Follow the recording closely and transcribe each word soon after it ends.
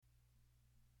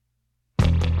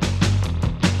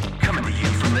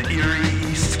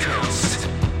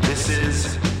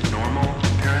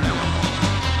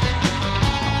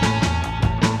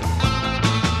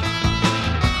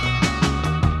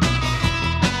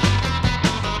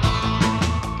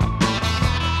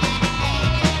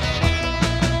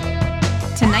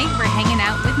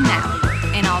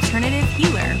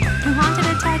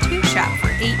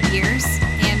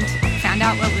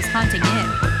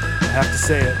have to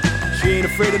say it. She ain't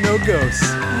afraid of no ghosts.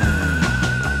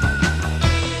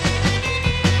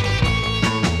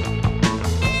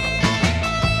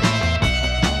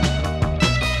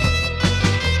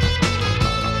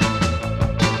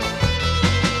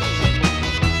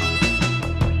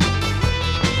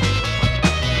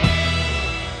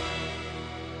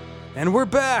 And we're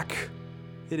back.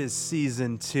 It is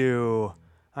season 2.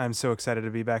 I'm so excited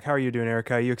to be back. How are you doing,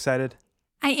 Erica? Are you excited?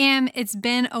 I am. It's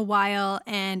been a while,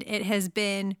 and it has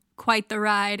been quite the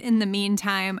ride. In the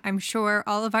meantime, I'm sure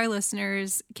all of our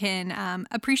listeners can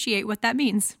appreciate what that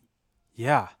means.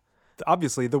 Yeah.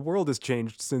 Obviously, the world has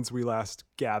changed since we last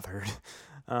gathered.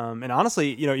 And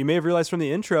honestly, you may have realized from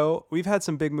the intro, we've had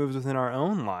some big moves within our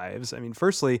own lives. I mean,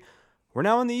 firstly, we're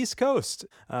now on the East Coast,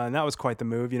 and that was quite the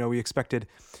move. We expected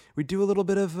we'd do a little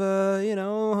bit of,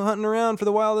 hunting around for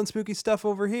the wild and spooky stuff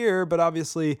over here, but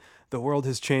obviously the world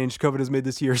has changed. COVID has made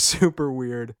this year super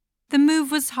weird. The move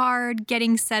was hard,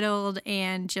 getting settled,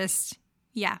 and just,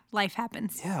 life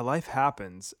happens. Yeah, life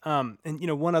happens. And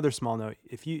one other small note,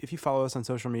 if you follow us on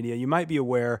social media, you might be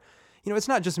aware, it's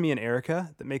not just me and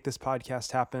Erica that make this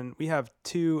podcast happen. We have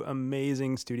 2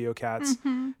 amazing studio cats,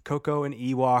 Coco and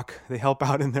Ewok. They help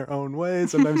out in their own way.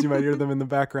 Sometimes you might hear them in the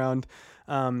background.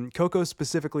 Coco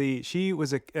specifically, she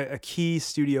was a key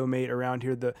studio mate around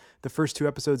here the first 2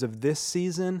 episodes of this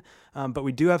season. But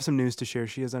we do have some news to share.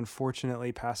 She has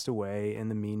unfortunately passed away in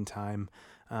the meantime.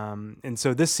 And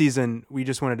so this season, we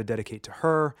just wanted to dedicate to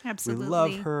her. Absolutely. We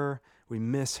love her. We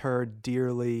miss her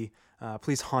dearly.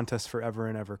 Please haunt us forever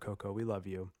and ever, Coco. We love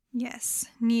you. Yes.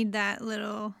 Need that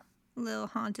little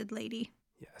haunted lady.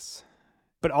 Yes.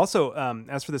 But also,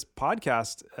 as for this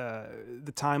podcast,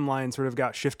 the timeline sort of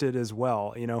got shifted as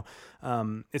well.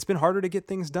 It's been harder to get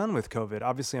things done with COVID.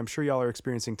 Obviously, I'm sure y'all are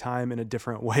experiencing time in a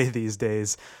different way these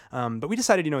days. But we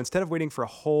decided, instead of waiting for a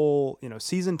whole,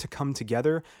 season to come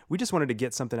together, we just wanted to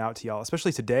get something out to y'all,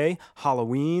 especially today,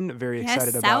 Halloween. Very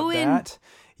excited about that.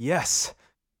 Yes.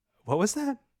 What was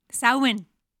that? Samhain.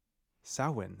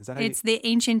 Samhain. Is that how It's the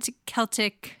ancient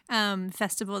Celtic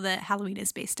festival that Halloween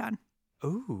is based on.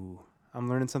 Ooh, I'm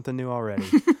learning something new already.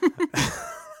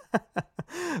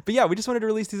 But yeah, we just wanted to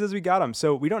release these as we got them.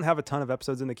 So we don't have a ton of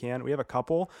episodes in the can. We have a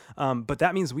couple, but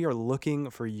that means we are looking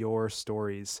for your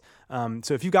stories.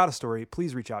 So if you got a story,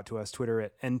 please reach out to us, Twitter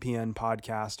at NPN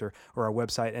Podcast or our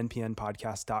website,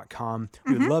 npnpodcast.com.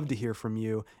 We would love to hear from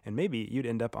you, and maybe you'd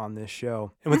end up on this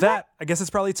show. And with that, I guess it's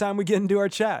probably time we get into our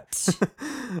chat.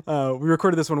 We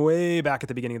recorded this one way back at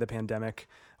the beginning of the pandemic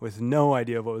with no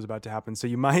idea of what was about to happen. So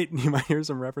you might hear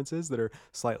some references that are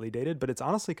slightly dated, but it's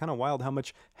honestly kind of wild how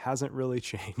much hasn't really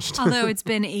changed. Although it's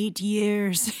been 8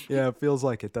 years. Yeah, it feels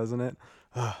like it, doesn't it?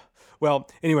 Well,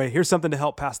 anyway, here's something to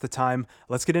help pass the time.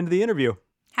 Let's get into the interview.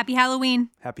 Happy Halloween.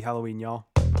 Happy Halloween, y'all.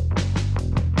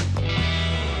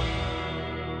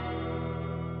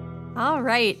 All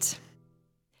right.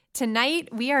 Tonight,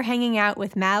 we are hanging out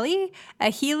with Mally, a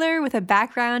healer with a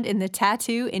background in the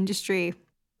tattoo industry.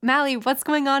 Mally, what's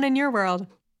going on in your world?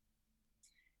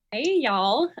 Hey,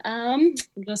 y'all.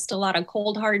 Just a lot of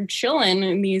cold, hard chilling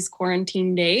in these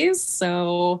quarantine days.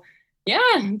 So, yeah,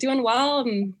 doing well.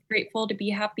 I'm grateful to be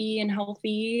happy and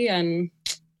healthy and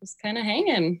just kind of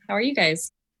hanging. How are you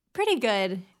guys? Pretty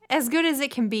good. As good as it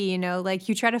can be,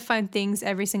 you try to find things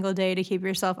every single day to keep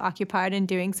yourself occupied and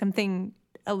doing something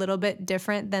a little bit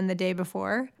different than the day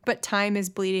before. But time is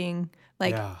bleeding.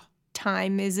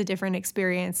 Time is a different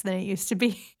experience than it used to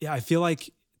be. Yeah, I feel like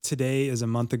today is a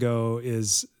month ago,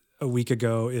 is a week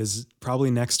ago, is probably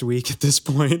next week at this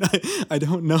point. I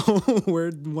don't know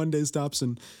where one day stops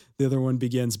and the other one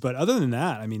begins. But other than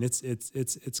that, I mean,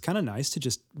 it's kind of nice to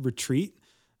just retreat.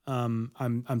 I'm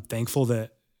thankful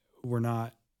that we're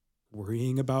not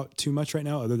worrying about too much right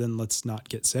now, other than let's not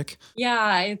get sick.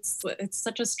 Yeah, it's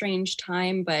such a strange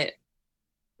time, but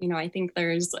I think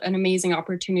there's an amazing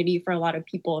opportunity for a lot of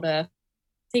people to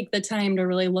take the time to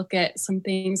really look at some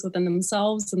things within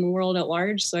themselves and the world at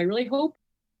large. So I really hope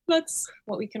that's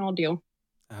what we can all do.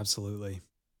 Absolutely.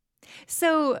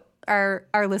 So our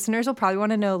listeners will probably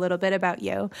want to know a little bit about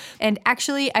you. And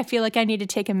actually, I feel like I need to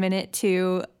take a minute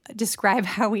to describe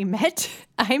how we met.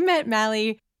 I met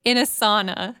Mally in a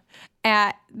sauna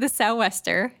at the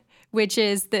Sou'wester, which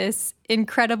is this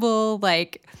incredible,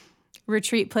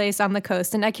 retreat place on the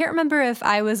coast. And I can't remember if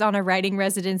I was on a writing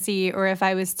residency or if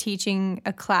I was teaching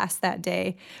a class that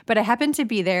day, but I happened to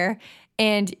be there,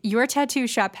 and your tattoo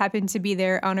shop happened to be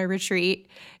there on a retreat.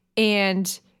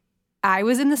 And I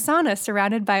was in the sauna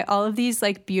surrounded by all of these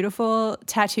beautiful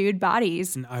tattooed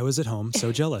bodies. And I was at home,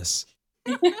 so jealous.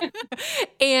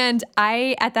 And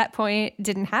I, at that point,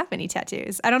 didn't have any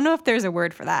tattoos. I don't know if there's a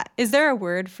word for that. Is there a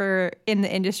word for in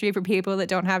the industry for people that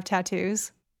don't have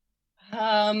tattoos?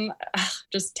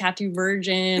 Just tattoo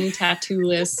virgin,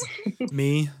 tattooless.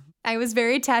 Me? I was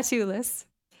very tattooless.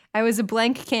 I was a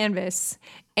blank canvas,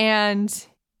 and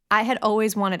I had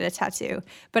always wanted a tattoo,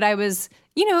 but I was,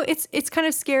 it's kind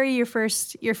of scary your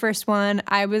first one.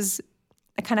 I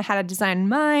kind of had a design in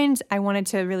mind. I wanted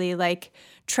to really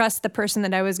trust the person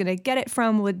that I was going to get it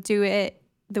from would do it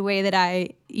the way that I,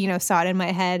 saw it in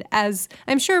my head, as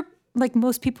I'm sure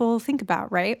most people think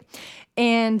about, right?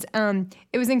 And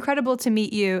it was incredible to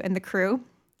meet you and the crew.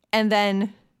 And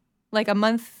then a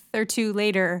month or two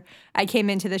later, I came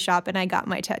into the shop and I got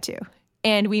my tattoo.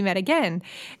 And we met again.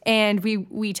 And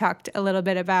we talked a little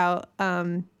bit about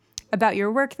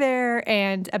your work there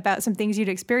and about some things you'd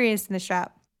experienced in the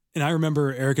shop. And I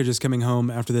remember Erica just coming home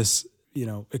after this,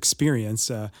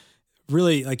 experience,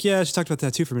 really she talked about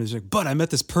tattoo for a minute. She's like, but I met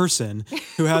this person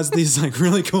who has these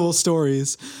really cool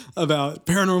stories about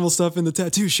paranormal stuff in the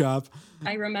tattoo shop.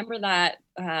 I remember that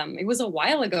it was a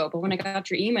while ago, but when I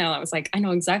got your email, I was like, I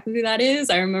know exactly who that is.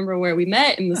 I remember where we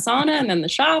met in the sauna and then the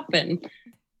shop. And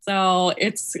so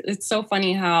it's so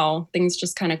funny how things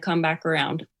just kind of come back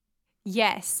around.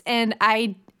 Yes. And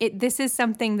this is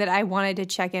something that I wanted to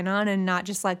check in on and not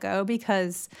just let go,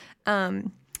 because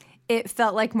it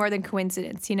felt like more than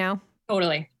coincidence,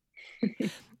 Totally.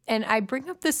 And I bring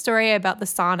up this story about the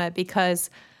sauna because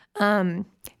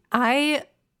I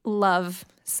love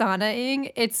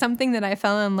saunaing. It's something that I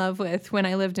fell in love with when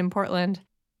I lived in Portland.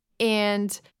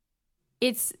 And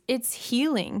it's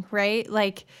healing, right?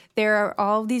 There are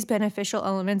all these beneficial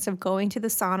elements of going to the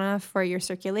sauna for your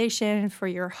circulation, for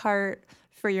your heart,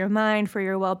 for your mind, for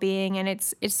your well-being, and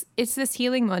it's this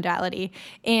healing modality.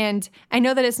 And I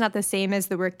know that it's not the same as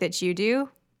the work that you do,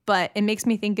 but it makes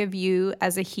me think of you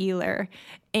as a healer.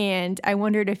 And I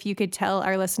wondered if you could tell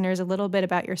our listeners a little bit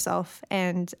about yourself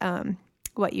and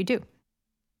what you do.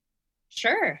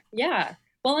 Sure. Yeah.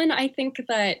 Well, and I think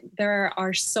that there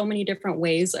are so many different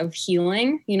ways of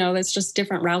healing. There's just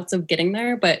different routes of getting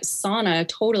there. But sauna,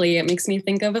 totally, it makes me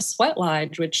think of a sweat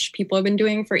lodge, which people have been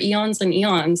doing for eons and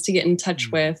eons to get in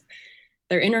touch with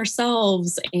their inner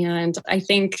selves. And I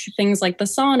think things like the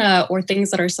sauna or things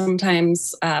that are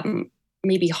sometimes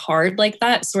maybe hard like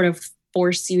that sort of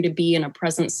force you to be in a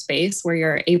present space where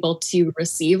you're able to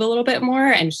receive a little bit more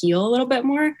and heal a little bit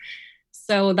more.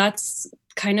 So that's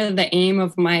kind of the aim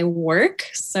of my work.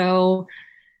 So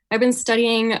I've been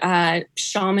studying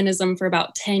shamanism for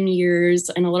about 10 years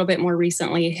and a little bit more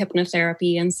recently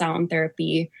hypnotherapy and sound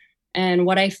therapy. And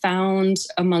what I found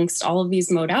amongst all of these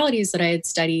modalities that I had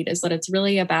studied is that it's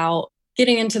really about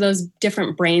getting into those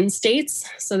different brain states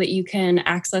so that you can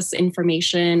access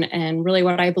information and really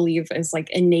what I believe is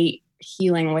innate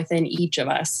healing within each of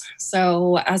us.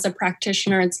 So as a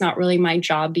practitioner, it's not really my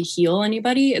job to heal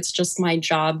anybody. It's just my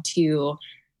job to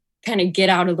kind of get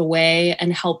out of the way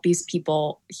and help these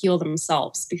people heal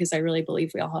themselves, because I really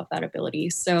believe we all have that ability.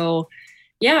 So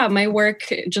yeah, my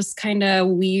work just kind of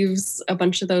weaves a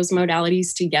bunch of those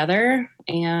modalities together,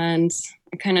 and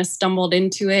I kind of stumbled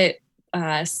into it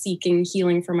seeking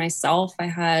healing for myself. I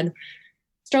had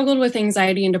struggled with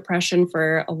anxiety and depression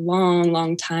for a long,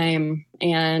 long time.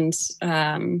 And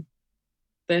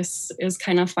this is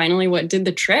kind of finally what did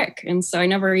the trick. And so I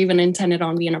never even intended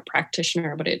on being a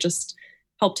practitioner, but it just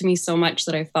helped me so much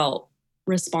that I felt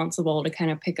responsible to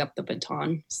kind of pick up the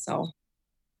baton. So.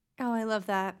 Oh, I love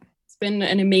that. It's been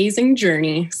an amazing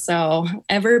journey. So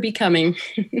ever becoming.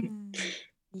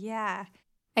 Yeah.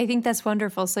 I think that's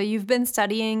wonderful. So you've been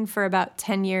studying for about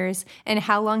 10 years. And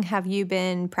how long have you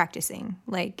been practicing,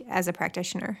 as a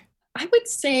practitioner? I would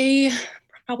say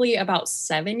probably about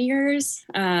 7 years.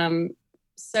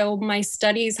 So my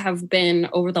studies have been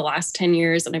over the last 10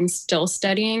 years and I'm still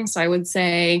studying. So I would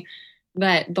say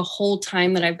that the whole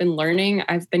time that I've been learning,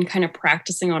 I've been kind of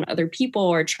practicing on other people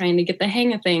or trying to get the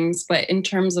hang of things. But in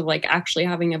terms of actually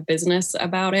having a business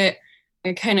about it,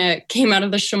 I kind of came out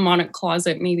of the shamanic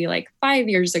closet maybe 5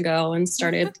 years ago and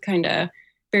started kind of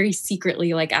very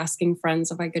secretly asking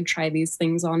friends if I could try these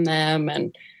things on them.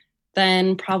 And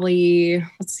then probably,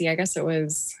 I guess it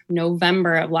was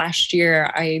November of last year,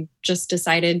 I just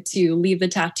decided to leave the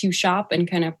tattoo shop and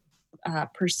kind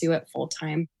of pursue it full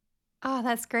time. Oh,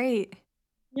 that's great.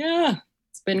 Yeah,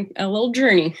 it's been a little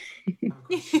journey.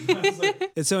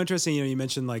 It's so interesting. You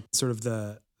mentioned sort of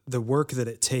the work that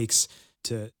it takes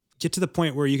to get to the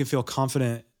point where you can feel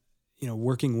confident,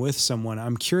 working with someone.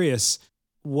 I'm curious,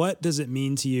 what does it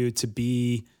mean to you to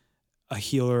be a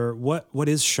healer? What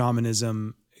is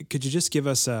shamanism? Could you just give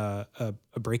us a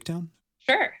breakdown?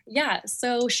 Sure. Yeah,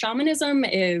 so shamanism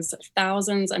is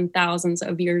thousands and thousands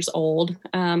of years old.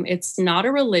 It's not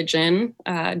a religion,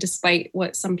 despite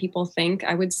what some people think.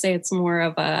 I would say it's more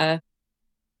of a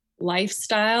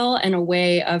lifestyle and a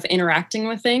way of interacting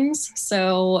with things.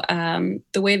 So,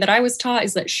 the way that I was taught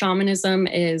is that shamanism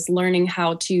is learning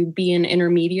how to be an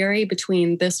intermediary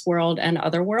between this world and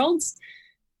other worlds.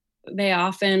 They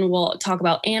often will talk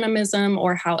about animism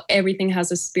or how everything has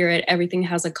a spirit, everything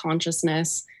has a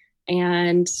consciousness.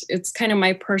 And it's kind of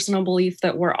my personal belief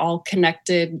that we're all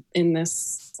connected in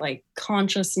this like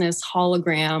consciousness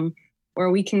hologram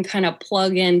where we can kind of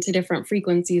plug into different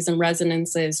frequencies and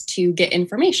resonances to get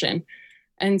information.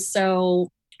 And so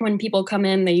when people come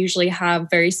in, they usually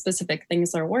have very specific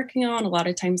things they're working on. A lot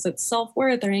of times it's self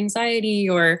worth or anxiety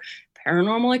or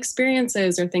paranormal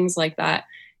experiences or things like that.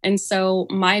 And so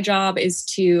my job is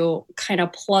to kind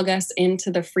of plug us into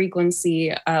the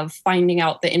frequency of finding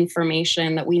out the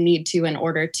information that we need to in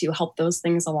order to help those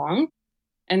things along.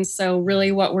 And so,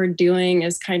 really, what we're doing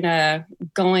is kind of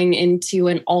going into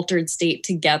an altered state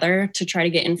together to try to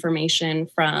get information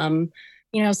from,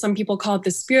 some people call it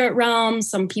the spirit realm,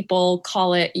 some people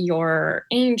call it your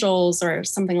angels or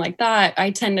something like that. I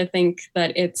tend to think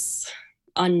that it's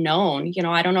unknown.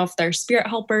 I don't know if they're spirit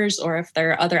helpers or if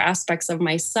they're other aspects of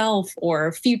myself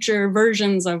or future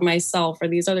versions of myself or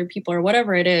these other people or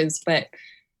whatever it is. But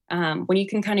when you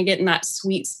can kind of get in that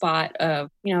sweet spot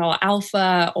of,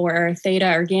 alpha or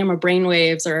theta or gamma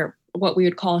brainwaves or what we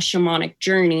would call a shamanic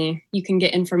journey, you can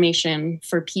get information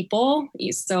for people.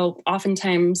 So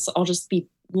oftentimes I'll just be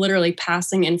literally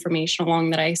passing information along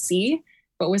that I see.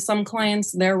 But with some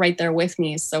clients, they're right there with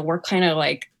me. So we're kind of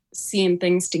like seeing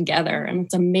things together. And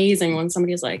it's amazing when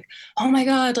somebody's like, oh my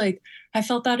God, like I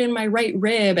felt that in my right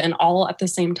rib, and all at the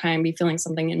same time be feeling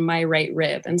something in my right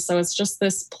rib. And so it's just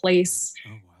this place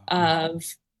of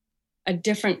a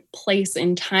different place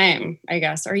in time, I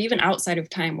guess, or even outside of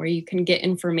time where you can get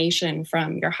information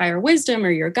from your higher wisdom or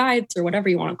your guides or whatever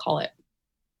you want to call it.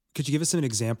 Could you give us an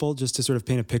example just to sort of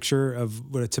paint a picture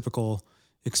of what a typical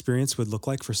experience would look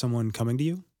like for someone coming to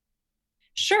you?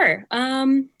 Sure.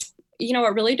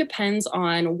 It really depends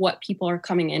on what people are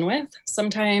coming in with.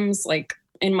 Sometimes, like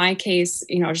in my case,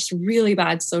 just really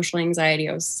bad social anxiety.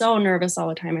 I was so nervous all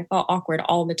the time. I felt awkward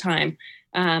all the time.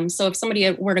 So if somebody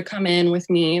were to come in with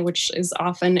me, which is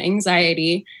often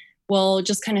anxiety, we'll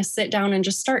just kind of sit down and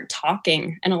just start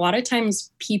talking. And a lot of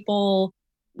times people,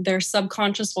 their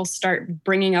subconscious will start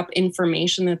bringing up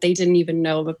information that they didn't even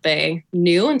know that they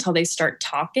knew until they start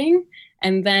talking.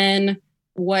 And then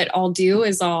what I'll do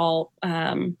is I'll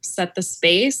set the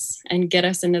space and get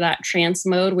us into that trance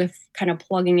mode with kind of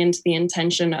plugging into the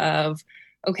intention of,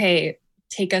 okay,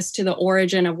 take us to the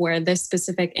origin of where this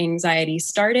specific anxiety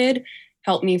started.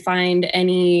 Help me find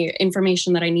any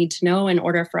information that I need to know in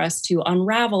order for us to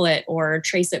unravel it or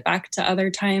trace it back to other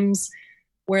times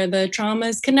where the trauma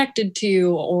is connected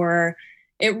to, or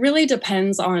it really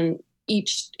depends on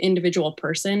each individual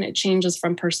person. It changes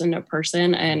from person to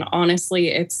person. And honestly,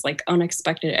 it's like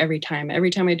unexpected every time. Every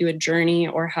time I do a journey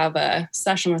or have a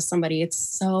session with somebody, it's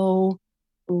so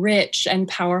rich and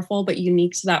powerful, but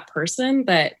unique to that person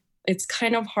that it's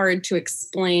kind of hard to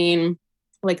explain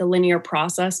like a linear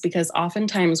process, because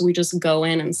oftentimes we just go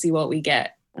in and see what we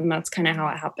get. And that's kind of how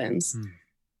it happens.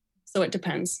 So it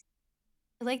depends.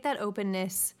 I like that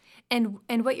openness. And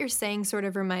what you're saying sort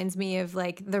of reminds me of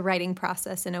like the writing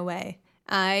process in a way.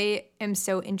 I am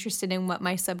so interested in what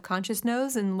my subconscious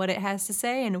knows and what it has to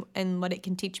say and what it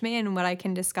can teach me and what I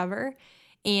can discover.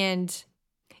 And,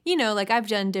 like I've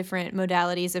done different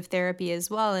modalities of therapy as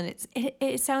well. And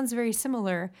it sounds very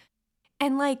similar.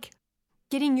 And like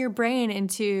getting your brain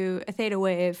into a theta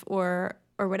wave or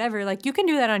whatever, like you can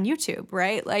do that on YouTube,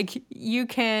 right? Like you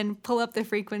can pull up the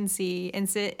frequency and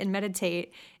sit and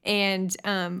meditate, and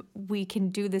we can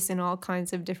do this in all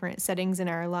kinds of different settings in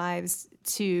our lives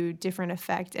to different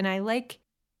effect. And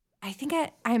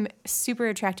I'm super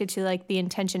attracted to like the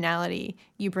intentionality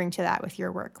you bring to that with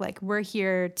your work. Like we're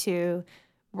here to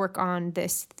work on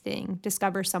this thing,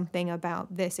 discover something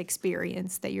about this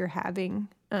experience that you're having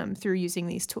through using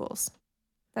these tools.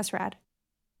 That's rad.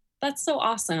 That's so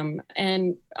awesome.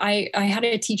 And I had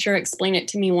a teacher explain it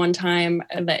to me one time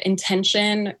that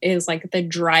intention is like the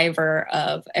driver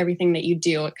of everything that you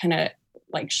do. It kind of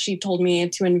like she told me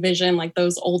to envision like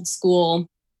those old school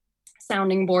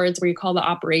sounding boards where you call the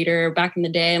operator back in the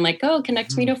day and like, oh,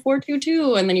 connect me to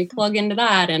 422. And then you plug into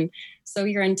that. And so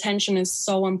your intention is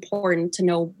so important to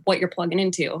know what you're plugging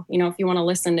into. If you want to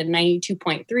listen to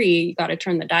 92.3, you got to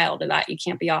turn the dial to that. You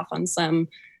can't be off on some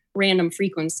random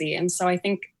frequency. And so I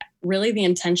think really the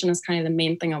intention is kind of the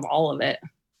main thing of all of it.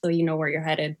 So you know where you're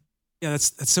headed. Yeah,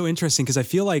 that's so interesting because I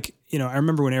feel like, I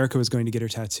remember when Erica was going to get her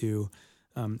tattoo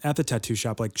at the tattoo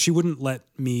shop, like she wouldn't let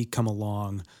me come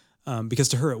along because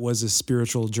to her it was a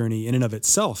spiritual journey in and of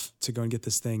itself to go and get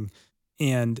this thing.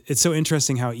 And it's so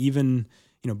interesting how even,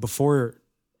 before,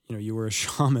 you were a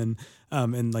shaman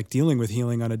and like dealing with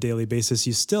healing on a daily basis,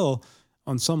 you still,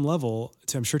 on some level,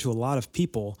 I'm sure to a lot of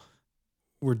people,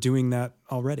 were doing that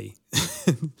already.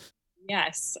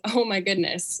 Yes. Oh my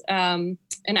goodness. And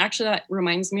actually that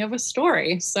reminds me of a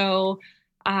story. So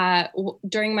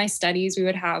during my studies, we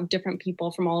would have different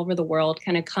people from all over the world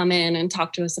kind of come in and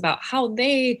talk to us about how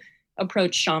they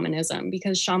approach shamanism,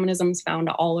 because shamanism is found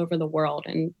all over the world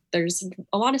and there's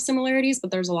a lot of similarities,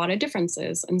 but there's a lot of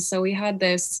differences. And so we had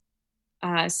this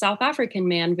South African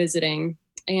man visiting,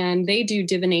 and they do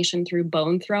divination through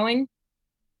bone throwing.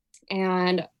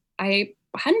 And I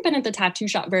hadn't been at the tattoo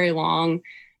shop very long.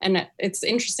 And it's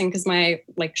interesting because my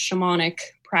like shamanic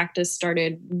practice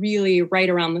started really right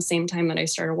around the same time that I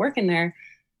started working there.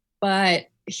 But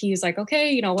he's like,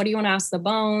 okay, what do you want to ask the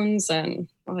bones? And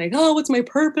I'm like, oh, what's my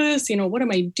purpose? What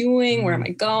am I doing? Where am I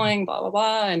going? Blah, blah,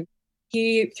 blah. And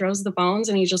he throws the bones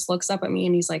and he just looks up at me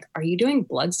and he's like, are you doing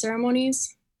blood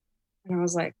ceremonies? And I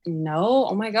was like, no,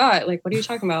 oh my God, like, what are you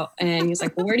talking about? And he's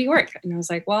like, well, where do you work? And I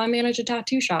was like, well, I manage a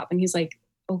tattoo shop. And he's like,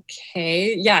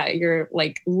 okay, yeah, you're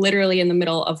like literally in the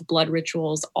middle of blood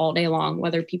rituals all day long,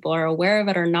 whether people are aware of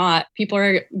it or not. People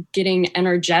are getting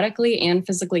energetically and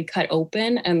physically cut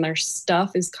open and their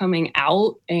stuff is coming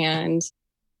out. And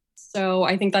so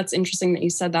I think that's interesting that you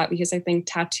said that, because I think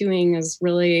tattooing is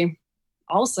really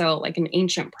also like an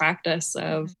ancient practice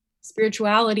of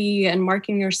spirituality and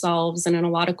marking yourselves. And in a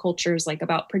lot of cultures, like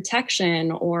about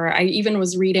protection, or I even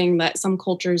was reading that some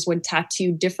cultures would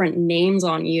tattoo different names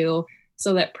on you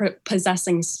so that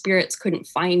possessing spirits couldn't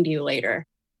find you later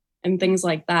and things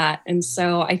like that. And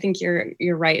so I think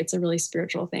you're right. It's a really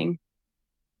spiritual thing.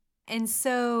 And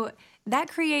so that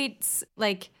creates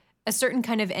like a certain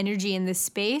kind of energy in the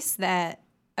space that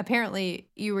apparently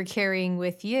you were carrying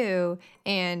with you,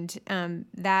 and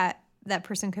that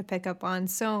person could pick up on.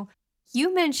 So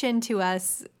you mentioned to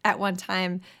us at one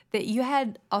time that you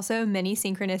had also many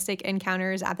synchronistic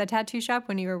encounters at the tattoo shop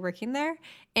when you were working there.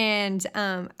 And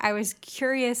I was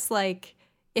curious, like,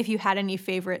 if you had any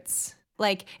favorites.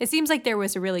 Like, it seems like there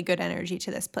was a really good energy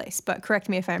to this place, but correct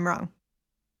me if I'm wrong.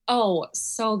 Oh,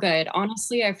 so good.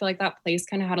 Honestly, I feel like that place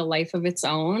kind of had a life of its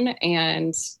own.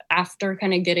 And after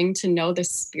kind of getting to know the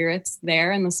spirits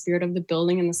there and the spirit of the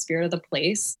building and the spirit of the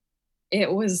place,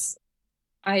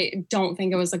 I don't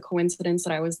think it was a coincidence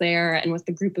that I was there and with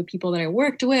the group of people that I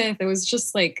worked with. It was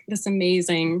just like this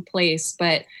amazing place.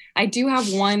 But I do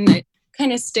have one that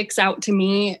kind of sticks out to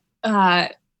me.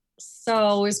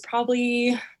 So it was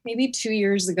probably maybe 2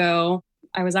 years ago.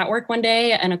 I was at work one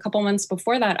day, and a couple months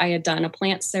before that, I had done a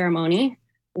plant ceremony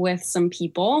with some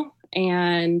people.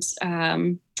 And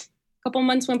a couple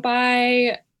months went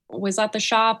by, was at the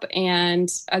shop, and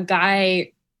a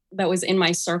guy that was in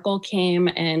my circle came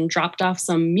and dropped off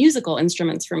some musical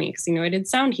instruments for me because, I did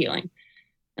sound healing.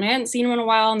 And I hadn't seen him in a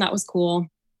while, and that was cool.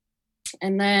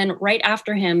 And then right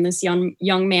after him, this young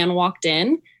man walked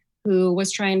in who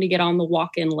was trying to get on the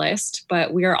walk-in list,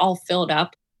 but we are all filled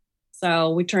up.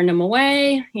 So we turned him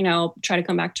away, try to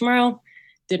come back tomorrow.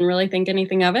 Didn't really think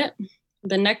anything of it.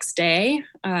 The next day,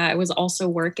 I was also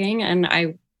working, and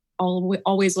I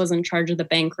always was in charge of the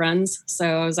bank runs.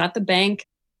 So I was at the bank,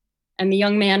 and the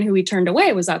young man who we turned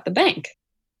away was at the bank.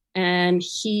 And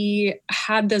he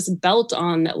had this belt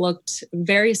on that looked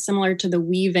very similar to the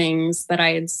weavings that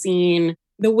I had seen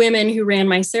the women who ran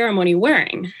my ceremony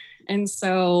wearing. And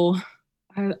so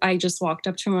I just walked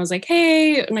up to him. I was like,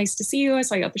 hey, nice to see you. I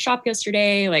saw you at the shop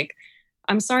yesterday. Like,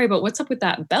 I'm sorry, but what's up with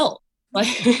that belt? Like,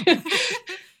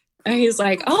 and he's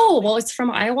like, oh, well, it's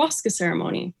from ayahuasca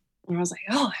ceremony. And I was like,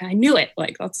 oh, I knew it.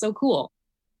 Like, that's so cool.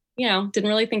 Didn't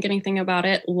really think anything about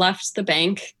it, left the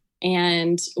bank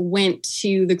and went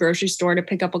to the grocery store to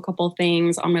pick up a couple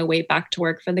things on my way back to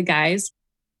work for the guys.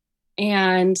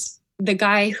 And the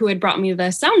guy who had brought me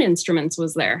the sound instruments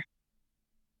was there.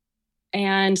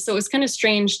 And so it was kind of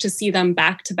strange to see them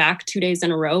back to back 2 days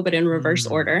in a row, but in reverse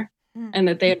order, and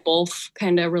that they had both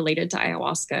kind of related to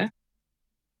ayahuasca.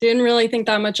 Didn't really think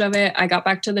that much of it. I got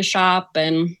back to the shop,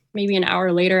 and maybe an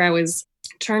hour later, I was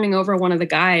turning over one of the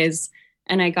guys,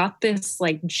 and I got this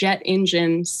like jet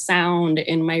engine sound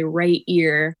in my right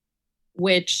ear,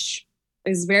 which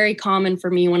is very common for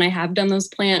me when I have done those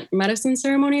plant medicine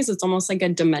ceremonies. It's almost like a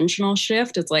dimensional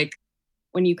shift. It's like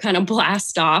when you kind of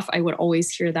blast off, I would always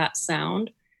hear that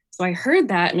sound. So I heard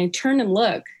that, and I turned and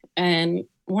looked, and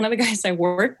one of the guys I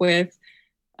work with,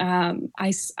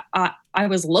 I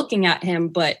was looking at him,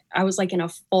 but I was like in a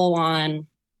full on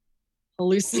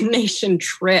hallucination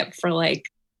trip for like,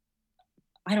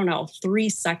 I don't know, 3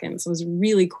 seconds. It was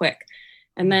really quick.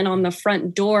 And then on the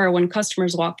front door, when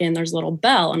customers walk in, there's a little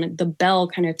bell, and the bell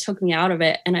kind of took me out of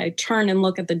it. And I turned and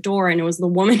looked at the door, and it was the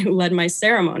woman who led my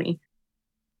ceremony.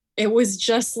 It was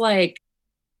just like,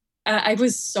 it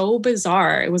was so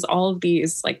bizarre. It was all of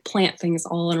these like plant things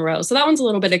all in a row. So that one's a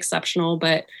little bit exceptional,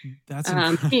 but that's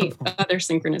incredible. Other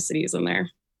synchronicities in there.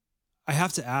 I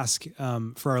have to ask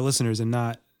for our listeners and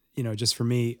not, just for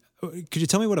me, could you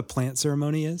tell me what a plant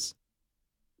ceremony is?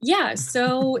 Yeah.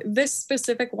 So this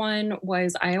specific one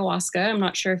was ayahuasca. I'm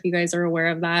not sure if you guys are aware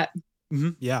of that.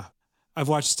 Mm-hmm. Yeah. I've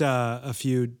watched a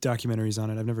few documentaries on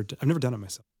it. I've never done it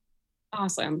myself.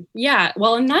 Awesome. Yeah.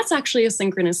 Well, and that's actually a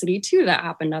synchronicity too that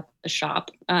happened at the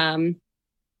shop. But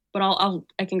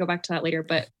I can go back to that later.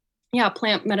 But yeah,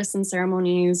 plant medicine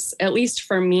ceremonies, at least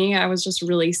for me, I was just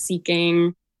really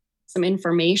seeking some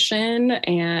information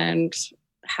and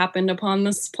happened upon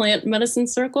this plant medicine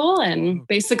circle and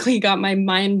basically got my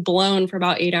mind blown for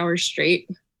about 8 hours straight.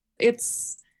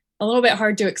 It's a little bit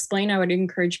hard to explain. I would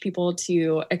encourage people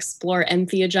to explore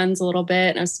entheogens a little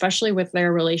bit, especially with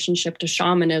their relationship to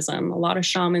shamanism. A lot of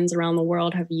shamans around the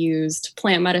world have used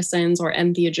plant medicines or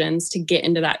entheogens to get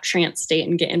into that trance state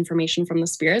and get information from the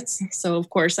spirits. So of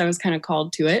course I was kind of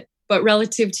called to it. But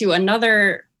relative to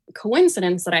another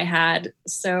coincidence that I had,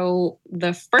 so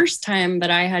the first time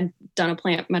that I had done a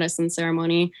plant medicine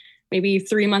ceremony, maybe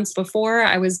 3 months before,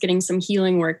 I was getting some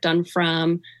healing work done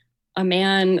from a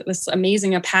man, this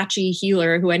amazing Apache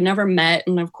healer who I'd never met.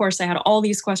 And of course, I had all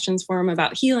these questions for him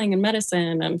about healing and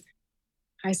medicine. And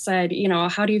I said,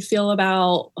 how do you feel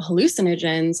about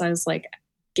hallucinogens as like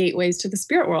gateways to the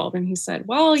spirit world? And he said,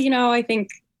 well, I think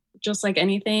just like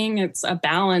anything, it's a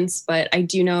balance. But I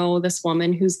do know this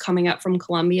woman who's coming up from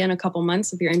Colombia in a couple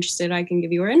months. If you're interested, I can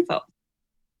give you her info.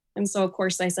 And so, of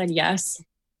course, I said yes.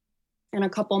 And a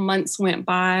couple months went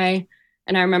by.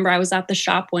 And I remember I was at the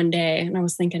shop one day and I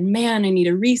was thinking, man, I need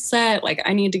a reset. Like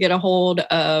I need to get a hold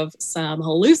of some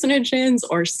hallucinogens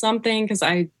or something because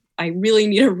I really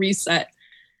need a reset.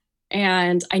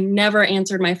 And I never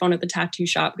answered my phone at the tattoo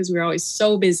shop because we were always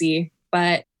so busy.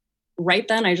 But right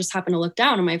then I just happened to look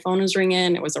down and my phone was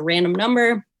ringing. It was a random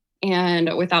number.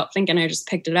 And without thinking, I just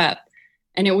picked it up.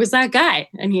 And it was that guy.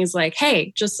 And he's like,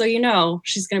 hey, just so you know,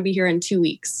 she's going to be here in 2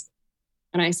 weeks.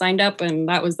 And I signed up and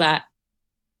that was that.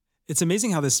 It's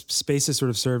amazing how this space has sort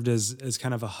of served as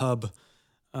kind of a hub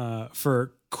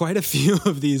for quite a few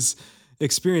of these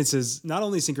experiences, not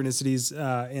only synchronicities,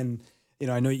 and,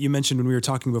 I know you mentioned when we were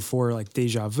talking before, like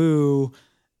deja vu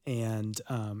and,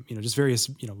 just various,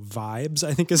 vibes,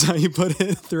 I think is how you put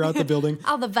it throughout the building.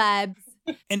 All the vibes.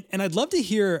 And I'd love to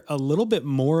hear a little bit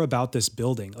more about this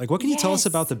building. Like, what can you tell us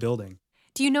about the building?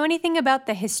 Do you know anything about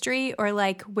the history or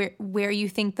like where you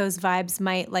think those vibes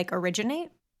might like originate?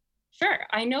 Sure.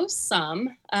 I know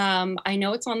some. I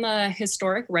know it's on the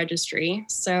historic registry.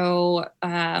 So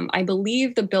I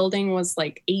believe the building was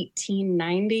like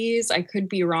 1890s. I could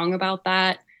be wrong about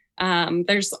that.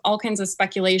 There's all kinds of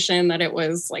speculation that it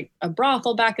was like a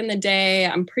brothel back in the day.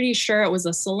 I'm pretty sure it was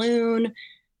a saloon.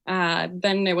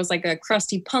 Then it was like a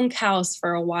crusty punk house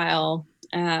for a while.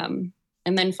 And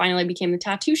then finally became the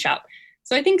tattoo shop.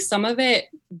 So I think some of it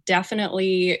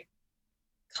definitely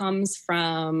comes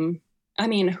from,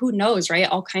 who knows, right?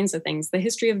 All kinds of things. The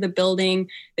history of the building,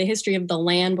 the history of the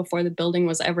land before the building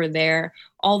was ever there,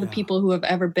 all the people who have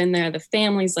ever been there, the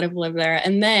families that have lived there.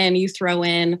 And then you throw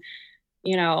in,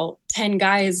 10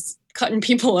 guys cutting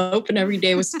people open every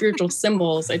day with spiritual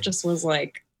symbols. It just was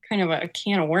like kind of a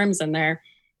can of worms in there.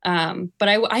 But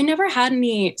I never had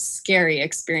any scary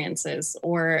experiences,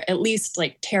 or at least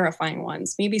like terrifying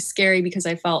ones. Maybe scary because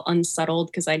I felt unsettled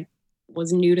because I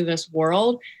was new to this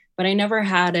world. But I never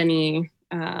had any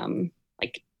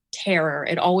like terror.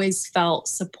 It always felt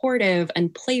supportive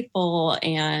and playful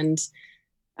and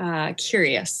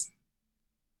curious.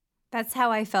 That's how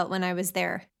I felt when I was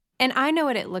there. And I know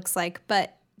what it looks like,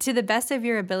 but to the best of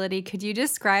your ability, could you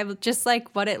describe just like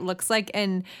what it looks like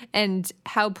and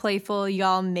how playful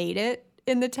y'all made it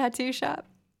in the tattoo shop?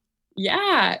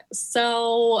 Yeah.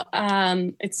 So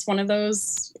it's one of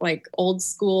those like old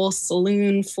school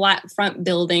saloon flat front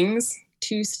buildings.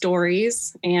 2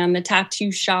 stories, and the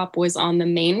tattoo shop was on the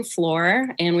main floor,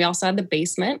 and we also had the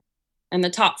basement, and the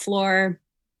top floor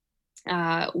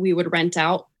we would rent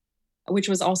out, which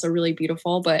was also really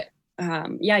beautiful. But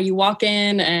you walk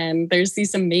in and there's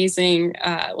these amazing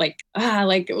like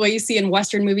what you see in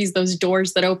Western movies, those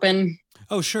doors that open.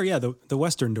 Oh sure, yeah, the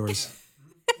Western doors.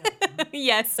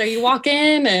 Yes. So you walk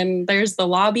in and there's the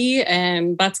lobby,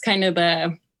 and that's kind of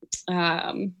the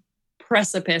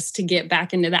precipice to get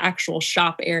back into the actual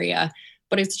shop area.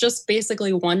 But it's just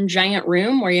basically one giant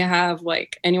room where you have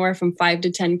like anywhere from 5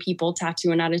 to 10 people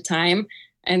tattooing at a time.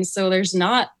 And so there's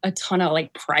not a ton of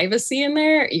like privacy in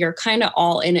there. You're kind of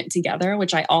all in it together,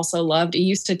 which I also loved. It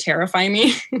used to terrify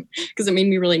me because it made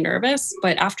me really nervous.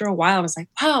 But after a while, I was like,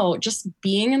 wow, just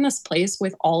being in this place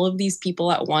with all of these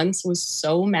people at once was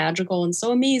so magical and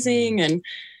so amazing. And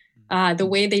the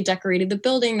way they decorated the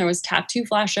building, there was tattoo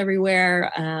flash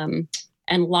everywhere,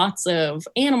 and lots of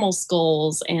animal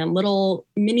skulls and little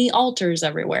mini altars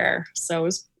everywhere. So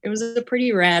it was a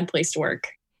pretty rad place to work.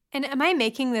 And am I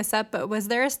making this up, but was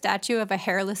there a statue of a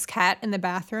hairless cat in the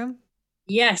bathroom?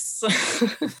 Yes,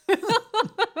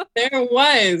 there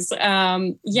was.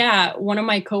 Yeah, one of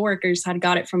my coworkers had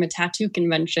got it from a tattoo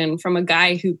convention from a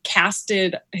guy who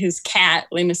casted his cat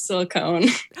in a silicone.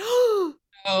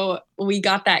 So we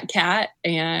got that cat,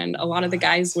 and a lot of the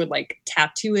guys would like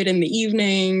tattoo it in the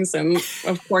evenings. And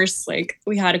of course, like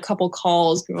we had a couple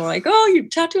calls. People were like, "Oh, you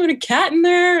tattooing a cat in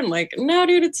there?" And like, "No,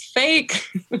 dude, it's fake."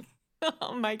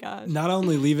 Oh my gosh. Not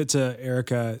only leave it to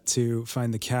Erica to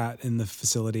find the cat in the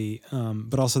facility,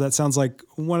 but also that sounds like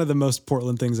one of the most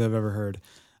Portland things I've ever heard.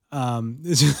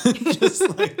 It's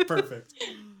just like perfect.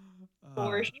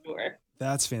 For sure.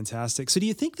 That's fantastic. So do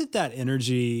you think that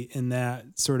energy and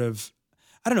that sort of,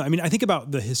 I don't know. I mean, I think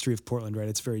about the history of Portland, right?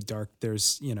 It's very dark.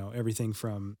 There's, everything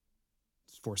from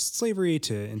forced slavery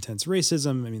to intense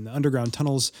racism. I mean, the underground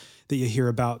tunnels that you hear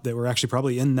about that were actually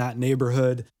probably in that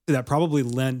neighborhood that probably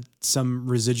lent some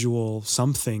residual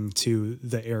something to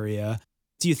the area.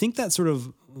 Do you think that sort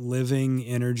of living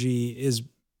energy is,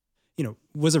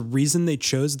 was a reason they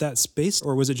chose that space,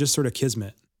 or was it just sort of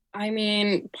kismet? I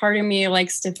mean, part of me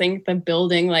likes to think the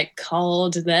building like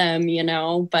called them,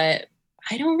 but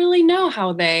I don't really know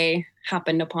how they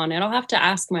happened upon it. I'll have to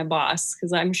ask my boss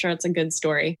because I'm sure it's a good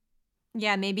story.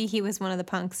 Yeah, maybe he was one of the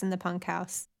punks in the punk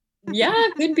house. Yeah,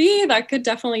 could be. That could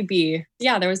definitely be.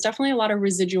 Yeah, there was definitely a lot of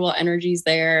residual energies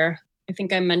there. I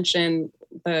think I mentioned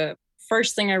the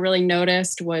first thing I really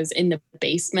noticed was in the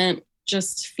basement,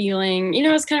 just feeling,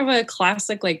 it's kind of a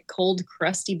classic, like cold,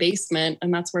 crusty basement.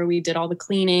 And that's where we did all the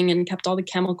cleaning and kept all the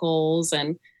chemicals.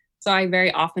 And so I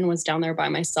very often was down there by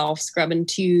myself, scrubbing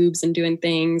tubes and doing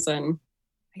things. And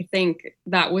I think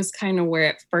that was kind of where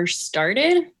it first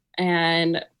started.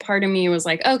 And part of me was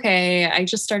like, okay, I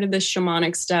just started this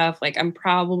shamanic stuff. Like, I'm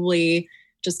probably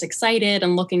just excited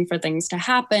and looking for things to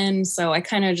happen. So I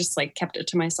kind of just like kept it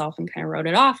to myself and kind of wrote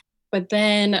it off. But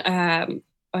then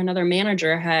another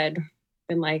manager had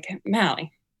been like,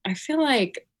 Mally, I feel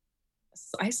like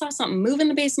I saw something move in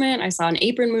the basement. I saw an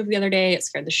apron move the other day. It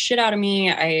scared the shit out of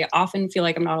me. I often feel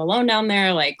like I'm not alone down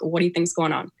there. Like, what do you think's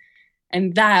going on?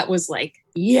 And that was like,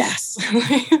 yes.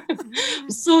 I'm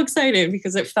so excited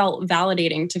because it felt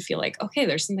validating to feel like, okay,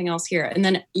 there's something else here. And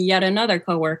then yet another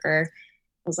coworker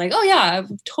was like, oh yeah, I've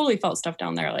totally felt stuff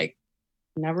down there. Like,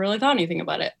 never really thought anything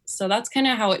about it. So that's kind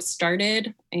of how it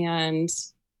started. And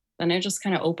then it just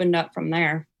kind of opened up from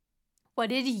there. What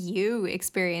did you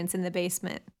experience in the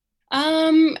basement?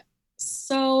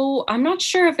 So I'm not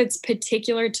sure if it's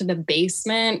particular to the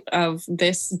basement of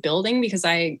this building because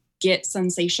I get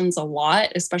sensations a lot,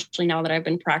 especially now that I've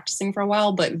been practicing for a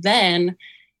while. But then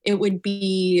it would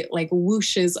be like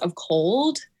whooshes of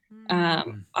cold.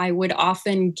 I would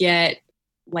often get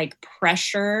like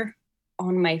pressure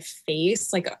on my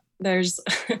face. Like there's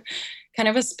kind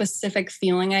of a specific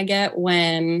feeling I get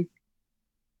when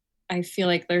I feel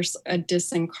like there's a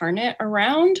disincarnate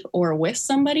around or with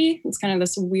somebody. It's kind of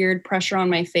this weird pressure on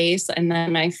my face. And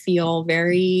then I feel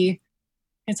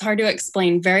it's hard to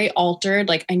explain, very altered.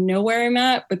 Like I know where I'm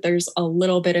at, but there's a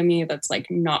little bit of me that's like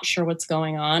not sure what's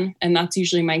going on. And that's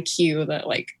usually my cue that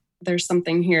like there's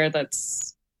something here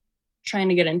that's trying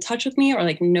to get in touch with me or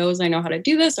like knows I know how to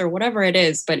do this or whatever it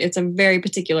is. But it's a very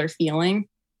particular feeling.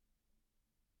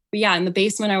 But yeah, in the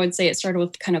basement, I would say it started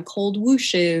with kind of cold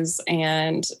whooshes.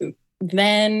 And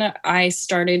then I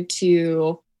started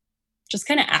to just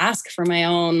kind of ask for my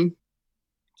own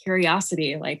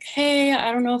curiosity. Like, hey,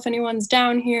 I don't know if anyone's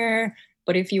down here,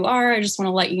 but if you are, I just want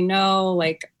to let you know,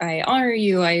 like, I honor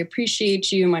you. I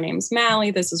appreciate you. My name's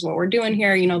Mally. This is what we're doing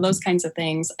here. Those kinds of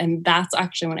things. And that's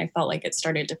actually when I felt like it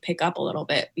started to pick up a little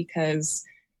bit because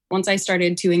once I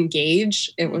started to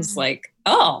engage, it was like,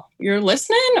 oh, you're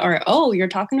listening or, oh, you're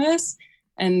talking to us.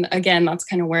 And again, that's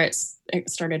kind of where it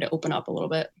started to open up a little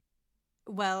bit.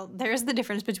 Well, there's the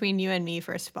difference between you and me,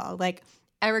 first of all. Like,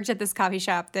 I worked at this coffee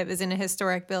shop that was in a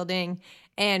historic building.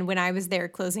 And when I was there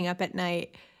closing up at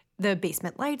night, the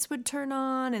basement lights would turn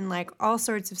on and like all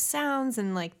sorts of sounds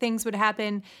and like things would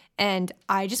happen. And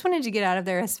I just wanted to get out of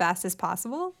there as fast as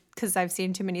possible. because I've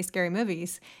seen too many scary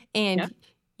movies. And Yeah.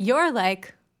 you're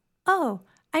like, oh,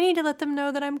 I need to let them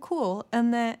know that I'm cool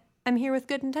and that I'm here with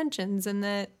good intentions and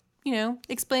that,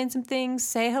 explain some things,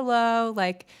 say hello,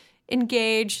 like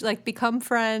engage, like become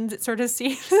friends. It sort of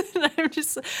seems,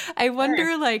 I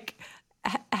wonder like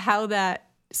how that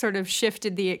sort of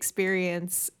shifted the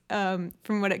experience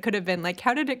from what it could have been. Like,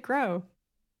 how did it grow?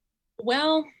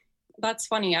 Well, that's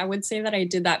funny. I would say that I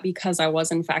did that because I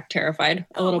was in fact terrified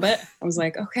a little bit. I was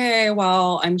like, okay,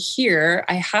 well, I'm here.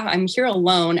 I'm here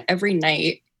alone every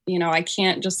night. I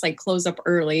can't just like close up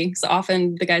early. So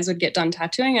often the guys would get done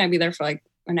tattooing. I'd be there for like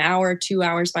an hour, 2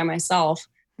 hours by myself.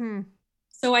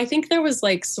 So I think there was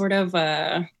like sort of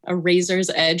a razor's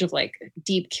edge of like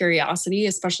deep curiosity,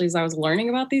 especially as I was learning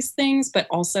about these things, but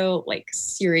also like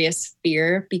serious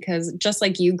fear, because just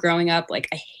like you growing up, like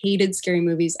I hated scary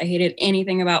movies. I hated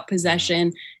anything about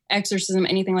possession, exorcism,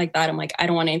 anything like that. I'm like, I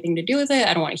don't want anything to do with it.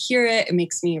 I don't want to hear it. It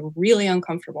makes me really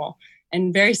uncomfortable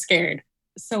and very scared.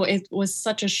 So it was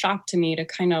such a shock to me to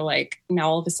kind of like now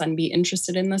all of a sudden be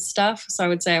interested in this stuff. So I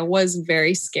would say I was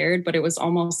very scared, but it was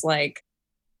almost like,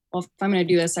 well, if I'm going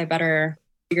to do this, I better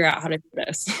figure out how to do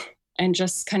this and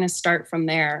just kind of start from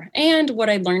there. And what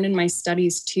I learned in my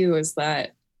studies too is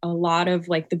that a lot of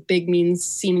like the big, mean,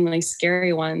 seemingly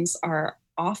scary ones are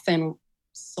often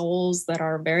souls that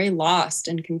are very lost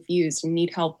and confused and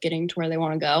need help getting to where they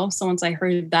want to go. So once I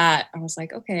heard that, I was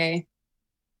like, okay,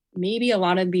 maybe a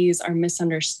lot of these are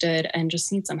misunderstood and just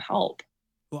need some help.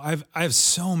 Well, I have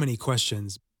so many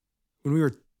questions. When we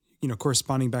were,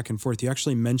 corresponding back and forth, you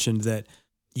actually mentioned that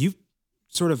you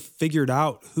sort of figured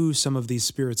out who some of these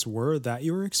spirits were that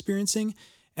you were experiencing.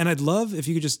 And I'd love if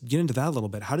you could just get into that a little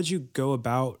bit. How did you go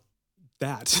about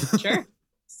that? Sure.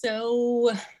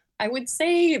 So I would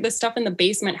say the stuff in the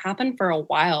basement happened for a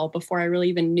while before I really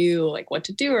even knew like what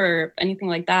to do or anything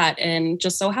like that. And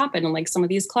just so happened in like some of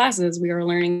these classes, we were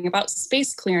learning about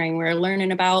space clearing. We were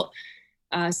learning about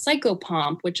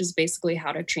psychopomp, which is basically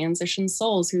how to transition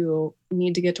souls who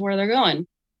need to get to where they're going.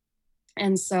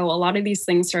 And so a lot of these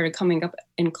things started coming up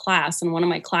in class. And one of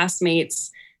my classmates,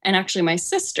 and actually my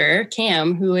sister,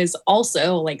 Cam, who is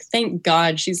also like, thank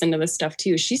God she's into this stuff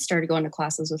too. She started going to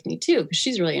classes with me too, because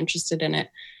she's really interested in it.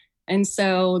 And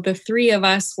so the three of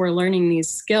us were learning these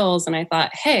skills. And I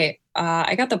thought, hey,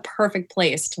 I got the perfect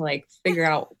place to like figure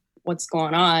out what's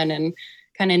going on and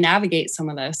kind of navigate some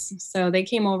of this. So they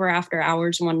came over after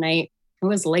hours one night. It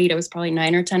was late. It was probably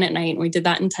 9 or 10 at night. And we did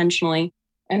that intentionally.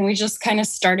 And we just kind of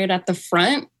started at the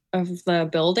front of the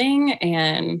building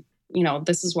and,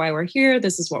 this is why we're here.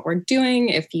 This is what we're doing.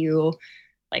 If you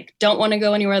like don't want to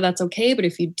go anywhere, that's okay. But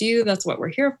if you do, that's what we're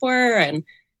here for. And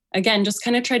again, just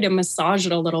kind of tried to massage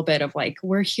it a little bit of like,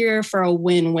 we're here for a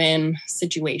win-win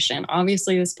situation.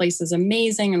 Obviously, this place is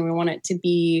amazing and we want it to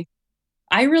be,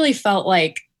 I really felt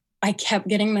like I kept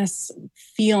getting this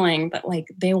feeling that like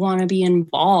they want to be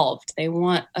involved. They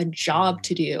want a job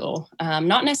to do.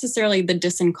 Not necessarily the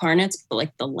disincarnates, but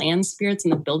like the land spirits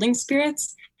and the building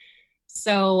spirits.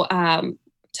 So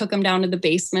took them down to the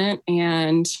basement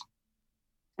and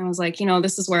I was like,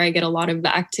 this is where I get a lot of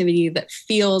the activity that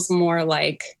feels more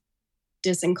like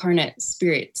disincarnate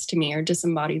spirits to me or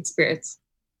disembodied spirits.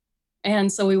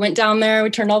 And so we went down there,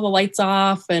 we turned all the lights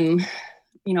off and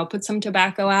put some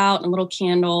tobacco out and a little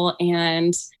candle.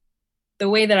 And the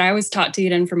way that I was taught to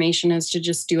get information is to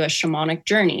just do a shamanic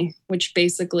journey, which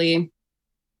basically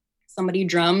somebody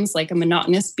drums like a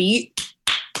monotonous beat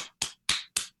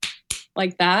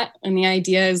like that. And the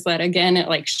idea is that, again, it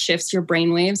like shifts your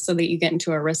brainwaves so that you get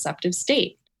into a receptive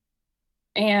state.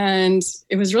 And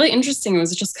it was really interesting. It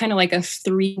was just kind of like a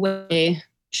 3-way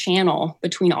channel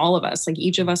between all of us. Like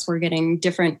each of us were getting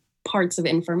different parts of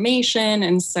information.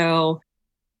 And so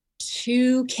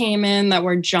 2 came in that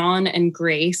were John and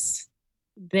Grace.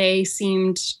 They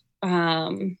seemed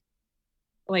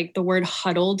like the word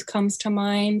huddled comes to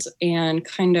mind and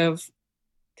kind of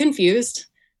confused.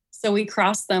 So we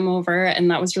crossed them over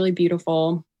and that was really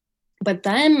beautiful. But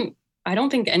then I don't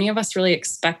think any of us really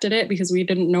expected it because we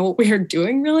didn't know what we were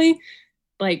doing really.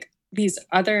 Like these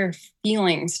other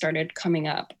feelings started coming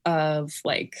up of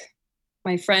like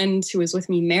my friend who was with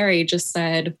me, Mary, just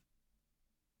said,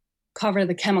 cover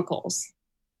the chemicals.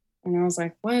 And I was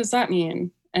like, what does that mean?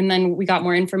 And then we got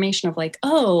more information of like,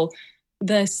 oh,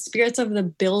 the spirits of the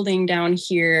building down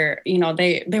here,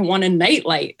 they want a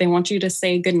nightlight. They want you to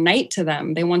say good night to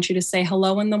them. They want you to say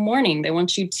hello in the morning. They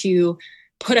want you to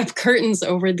put up curtains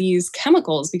over these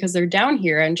chemicals because they're down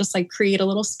here and just like create a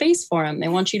little space for them. They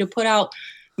want you to put out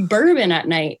bourbon at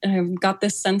night. And I've got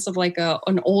this sense of like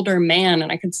an older man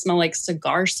and I could smell like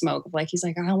cigar smoke. Like, he's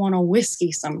like, I want a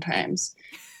whiskey sometimes.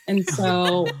 And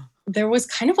so there was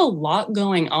kind of a lot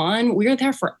going on. We were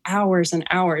there for hours and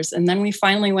hours. And then we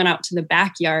finally went out to the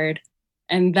backyard.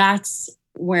 And that's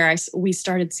where we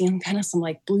started seeing kind of some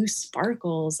like blue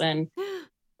sparkles. And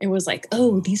it was like,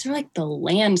 oh, these are like the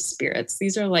land spirits.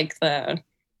 These are like the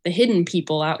hidden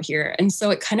people out here. And so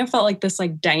it kind of felt like this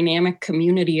like dynamic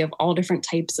community of all different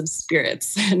types of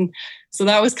spirits. And so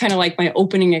that was kind of like my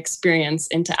opening experience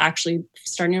into actually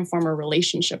starting to form a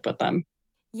relationship with them.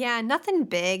 Yeah, nothing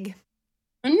big.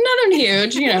 Nothing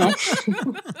huge, you know.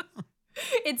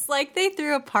 It's like they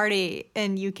threw a party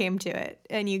and you came to it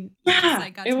and you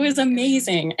it was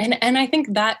amazing. And I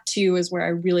think that too is where I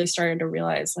really started to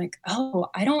realize like, oh,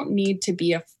 I don't need to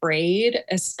be afraid,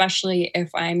 especially if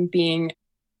I'm being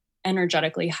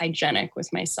energetically hygienic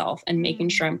with myself and making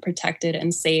sure I'm protected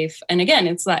and safe. And again,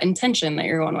 it's that intention that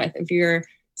you're going with. If you're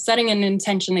setting an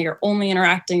intention that you're only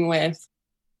interacting with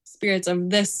spirits of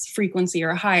this frequency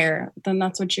or higher, then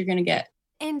that's what you're going to get.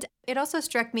 And it also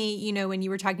struck me, you know, when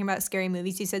you were talking about scary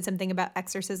movies, you said something about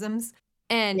exorcisms.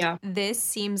 And this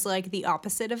seems like the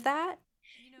opposite of that.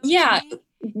 You know,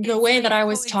 the way that I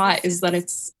was taught is that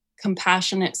it's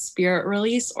compassionate spirit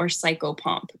release or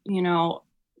psychopomp, you know,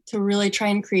 to really try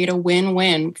and create a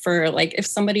win-win for like if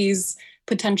somebody's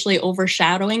potentially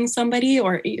overshadowing somebody,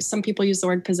 or some people use the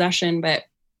word possession, but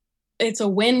it's a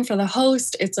win for the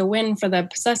host. It's a win for the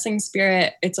possessing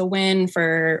spirit. It's a win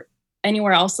for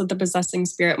anywhere else that the possessing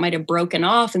spirit might have broken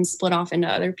off and split off into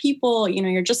other people. You know,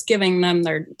 you're just giving them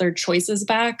their choices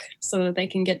back so that they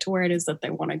can get to where it is that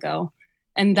they want to go.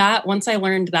 And that once I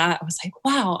learned that, I was like,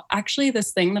 wow, actually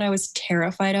this thing that I was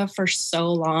terrified of for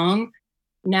so long,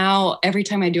 now every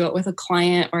time I do it with a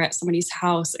client or at somebody's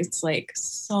house, it's like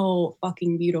so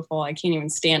fucking beautiful. I can't even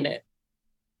stand it.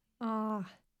 Oh.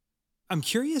 I'm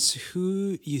curious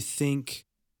who you think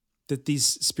that these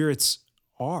spirits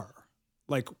are.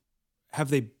 Like, have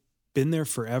they been there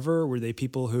forever? Were they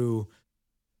people who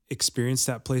experienced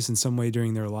that place in some way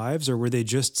during their lives? Or were they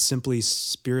just simply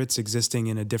spirits existing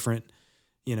in a different,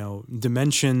 you know,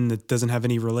 dimension that doesn't have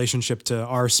any relationship to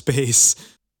our space?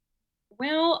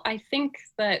 Well, I think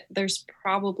that there's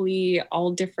probably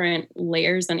all different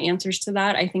layers and answers to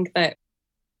that. I think that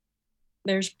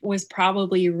was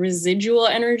probably residual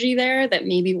energy there that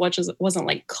maybe wasn't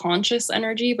like conscious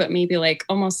energy, but maybe like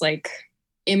almost like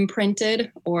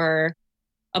imprinted or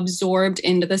absorbed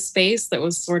into the space that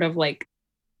was sort of like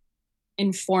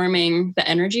informing the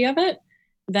energy of it.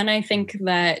 Then I think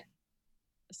that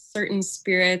certain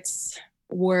spirits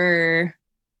were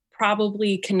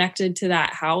probably connected to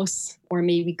that house, or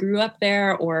maybe grew up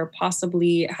there, or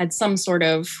possibly had some sort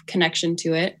of connection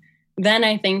to it. Then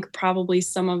I think probably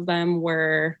some of them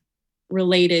were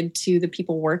related to the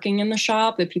people working in the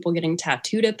shop, the people getting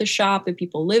tattooed at the shop, the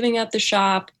people living at the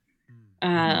shop.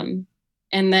 And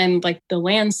then like the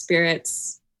land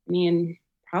spirits, I mean,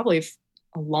 probably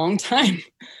a long time.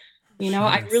 You know,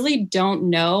 I really don't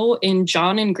know. In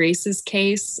John and Grace's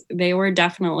case, they were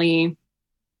definitely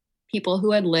people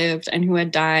who had lived and who had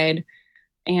died.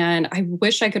 And I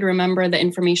wish I could remember the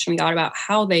information we got about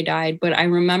how they died, but I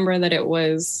remember that it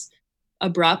was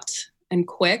abrupt and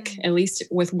quick, at least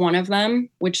with one of them,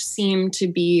 which seemed to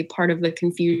be part of the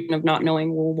confusion of not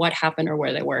knowing what happened or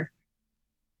where they were.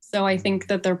 So I think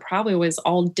that there probably was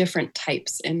all different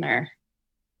types in there.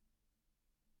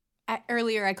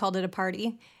 Earlier, I called it a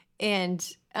party. And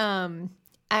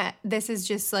this is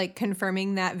just like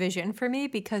confirming that vision for me,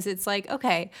 because it's like,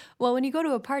 okay, well, when you go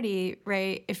to a party,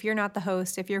 right, if you're not the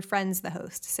host, if your friend's the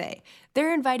host, say,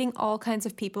 they're inviting all kinds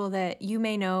of people that you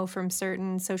may know from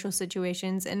certain social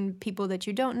situations and people that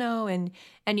you don't know, and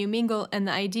you mingle. And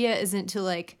the idea isn't to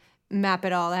like map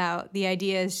it all out. The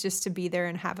idea is just to be there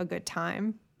and have a good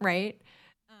time, right?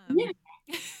 Yeah.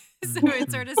 So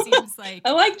it sort of seems like,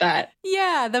 I like that.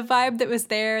 Yeah, the vibe that was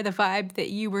there, the vibe that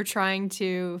you were trying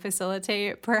to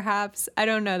facilitate, perhaps. I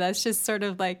don't know. That's just sort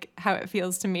of like how it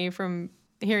feels to me from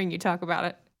hearing you talk about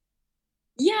it.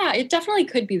 Yeah, it definitely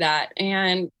could be that.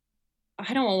 And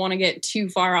I don't want to get too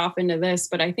far off into this,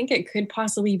 but I think it could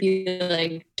possibly be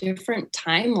like different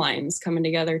timelines coming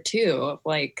together too, of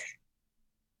like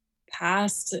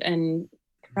past and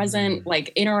present, like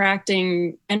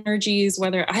interacting energies,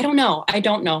 whether, I don't know.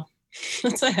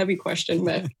 That's a heavy question,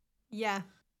 but. Yeah.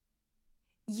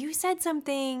 You said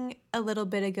something a little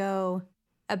bit ago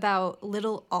about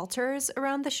little altars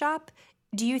around the shop.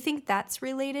 Do you think that's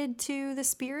related to the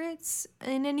spirits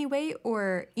in any way?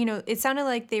 Or, you know, it sounded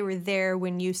like they were there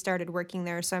when you started working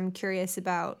there. So I'm curious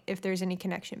about if there's any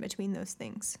connection between those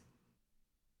things.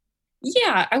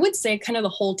 Yeah, I would say kind of the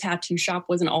whole tattoo shop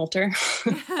was an altar.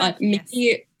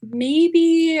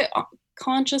 Maybe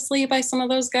consciously by some of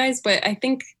those guys, but I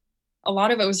think a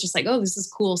lot of it was just like, oh, this is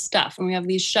cool stuff. And we have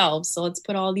these shelves. So let's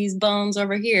put all these bones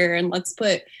over here and let's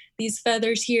put these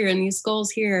feathers here and these skulls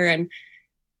here. And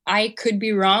I could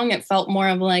be wrong. It felt more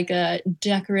of like a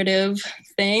decorative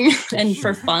thing and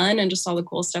for fun and just all the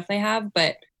cool stuff they have.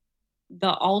 But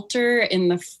the altar in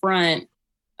the front,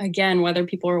 again, whether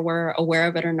people were aware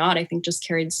of it or not, I think just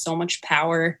carried so much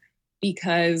power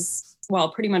because, well,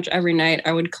 pretty much every night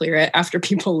I would clear it after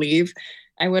people leave.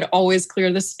 I would always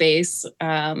clear the space,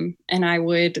 and I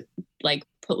would like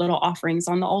put little offerings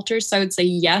on the altars. So I would say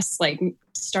yes, like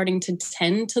starting to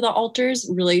tend to the altars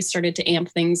really started to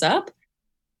amp things up.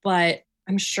 But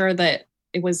I'm sure that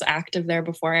it was active there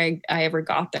before I ever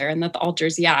got there, and that the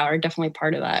altars, yeah, are definitely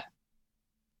part of that.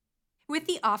 With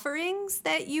the offerings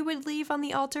that you would leave on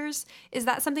the altars, is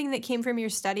that something that came from your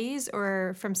studies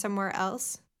or from somewhere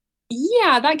else?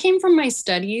 Yeah, that came from my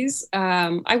studies.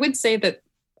 I would say that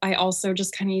I also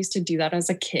just kind of used to do that as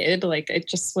a kid. Like it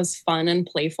just was fun and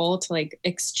playful to like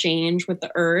exchange with the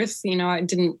earth. You know,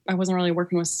 I wasn't really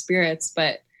working with spirits,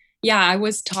 but yeah, I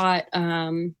was taught,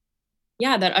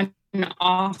 that an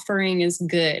offering is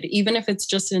good, even if it's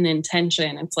just an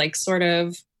intention. It's like sort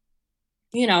of,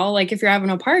 you know, like if you're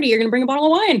having a party, you're going to bring a bottle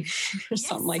of wine or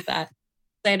something like that.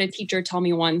 I had a teacher tell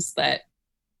me once that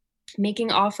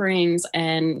making offerings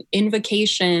and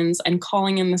invocations and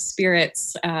calling in the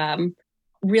spirits,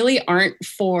 really aren't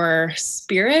for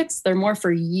spirits. They're more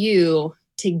for you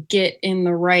to get in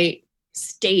the right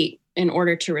state in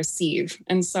order to receive.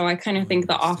 And so I kind of think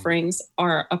the offerings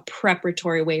are a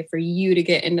preparatory way for you to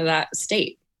get into that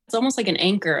state. It's almost like an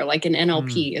anchor, like an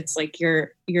NLP. It's like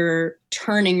you're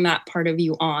turning that part of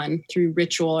you on through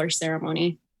ritual or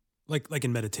ceremony. Like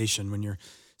in meditation, when you're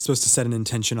supposed to set an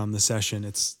intention on the session,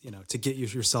 it's, you know, to get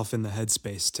yourself in the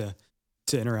headspace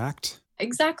to interact.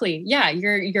 Exactly. Yeah.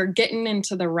 You're getting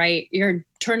into the right, you're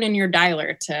turning your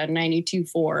dialer to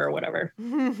 92.4 or whatever.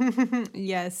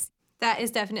 Yes. That is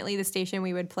definitely the station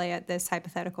we would play at this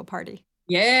hypothetical party.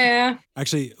 Yeah.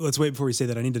 Actually, let's wait before we say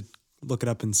that. I need to look it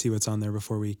up and see what's on there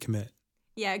before we commit.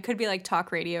 Yeah, it could be like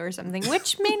talk radio or something,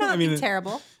 which may not be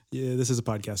terrible. Yeah, this is a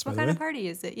podcast, by the way. What kind of party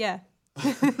is it? Yeah.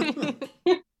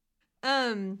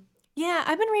 Yeah,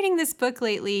 I've been reading this book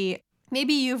lately.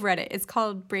 Maybe you've read it. It's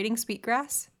called Braiding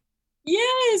Sweetgrass.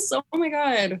 Yes. Oh my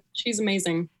God. She's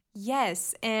amazing.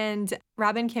 Yes. And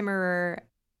Robin Kimmerer,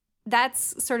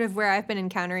 that's sort of where I've been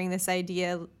encountering this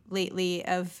idea lately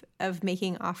of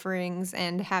making offerings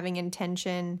and having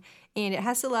intention. And it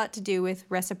has a lot to do with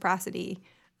reciprocity,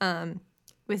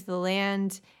 with the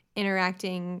land,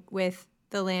 interacting with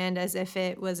the land as if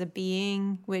it was a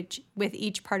being, which with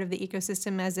each part of the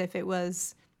ecosystem as if it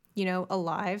was, you know,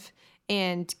 alive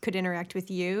and could interact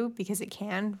with you because it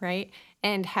can, right?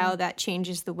 And how that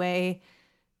changes the way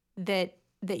that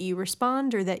you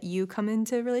respond or that you come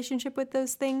into relationship with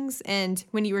those things. And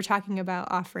when you were talking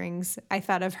about offerings, I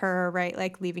thought of her, right,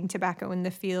 like leaving tobacco in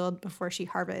the field before she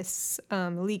harvests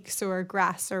leeks or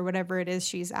grass or whatever it is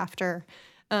she's after.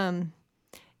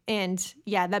 And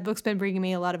yeah, that book's been bringing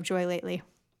me a lot of joy lately.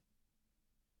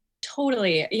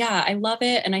 Totally. Yeah, I love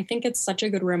it. And I think it's such a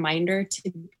good reminder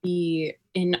to be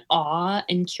in awe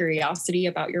and curiosity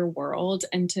about your world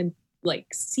and to like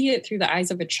see it through the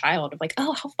eyes of a child of like,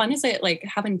 oh, how fun is it like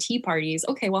having tea parties?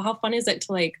 Okay, well, how fun is it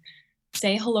to like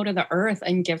say hello to the earth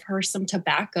and give her some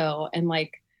tobacco and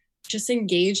like just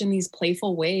engage in these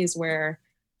playful ways where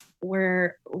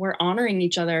we're honoring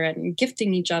each other and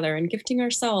gifting each other and gifting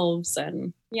ourselves.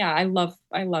 And yeah, I love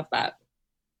that.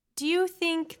 Do you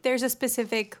think there's a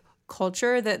specific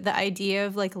culture that the idea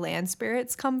of like land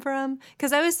spirits come from?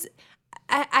 Because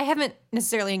I haven't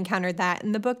necessarily encountered that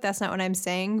in the book. That's not what I'm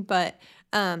saying. But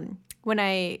when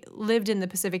I lived in the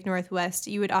Pacific Northwest,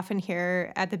 you would often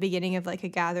hear at the beginning of like a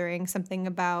gathering something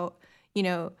about, you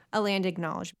know, a land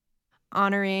acknowledgement,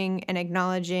 honoring and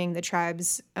acknowledging the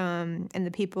tribes and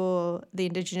the people, the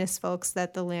indigenous folks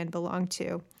that the land belonged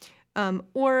to.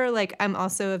 Or like I'm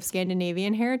also of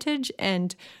Scandinavian heritage,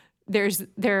 and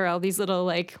there are all these little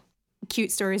like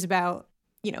cute stories about,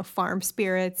 you know, farm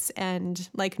spirits and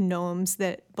like gnomes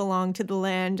that belong to the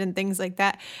land and things like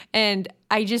that. And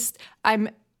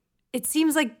it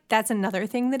seems like that's another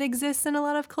thing that exists in a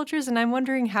lot of cultures. And I'm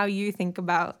wondering how you think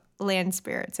about land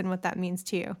spirits and what that means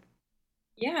to you.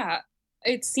 Yeah,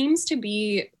 it seems to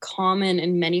be common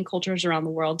in many cultures around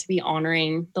the world to be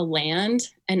honoring the land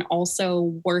and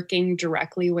also working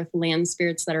directly with land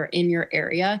spirits that are in your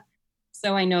area.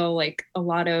 So I know like a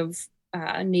lot of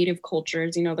native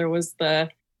cultures, you know, there was the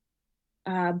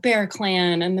Bear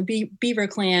Clan and the Beaver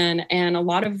Clan, and a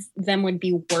lot of them would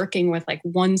be working with like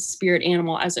one spirit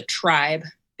animal as a tribe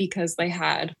because they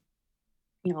had,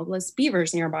 you know, less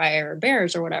beavers nearby or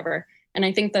bears or whatever. And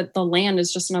I think that the land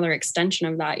is just another extension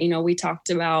of that. We talked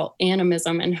about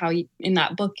animism and how in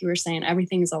that book you were saying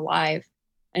everything's alive.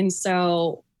 And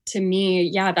so to me,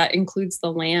 yeah, that includes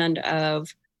the land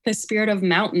of the spirit of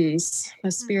mountains,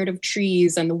 the spirit of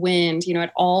trees and the wind.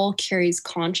 It all carries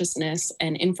consciousness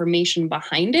and information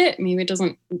behind it. Maybe it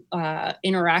doesn't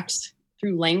interact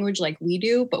through language like we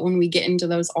do, but when we get into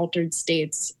those altered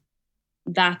states,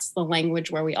 that's the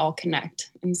language where we all connect.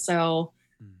 And so,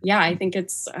 yeah, I think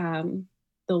it's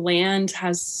the land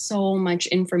has so much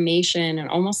information, and they're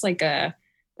almost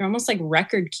like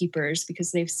record keepers,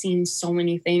 because they've seen so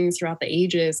many things throughout the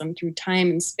ages and through time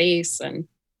and space. And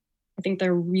I think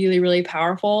they're really, really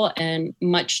powerful and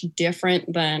much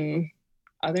different than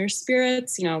other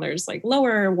spirits. There's like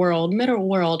lower world, middle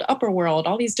world, upper world,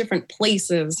 all these different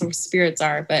places where spirits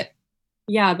are. But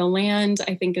yeah, the land,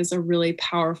 I think, is a really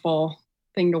powerful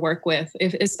thing to work with,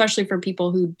 especially for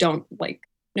people who don't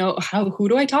know who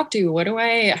do I talk to?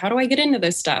 How do I get into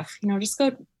this stuff? Just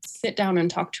go sit down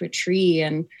and talk to a tree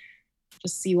and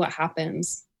just see what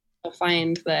happens. You'll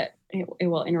find that it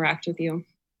will interact with you.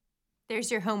 There's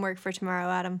your homework for tomorrow,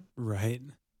 Adam. Right.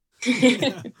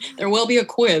 There will be a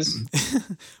quiz.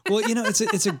 Well,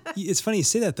 it's funny you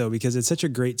say that though, because it's such a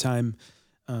great time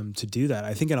to do that.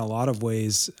 I think in a lot of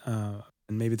ways, and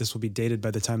maybe this will be dated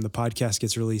by the time the podcast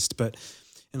gets released, but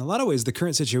in a lot of ways, the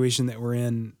current situation that we're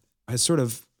in has sort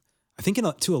of, I think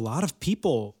to a lot of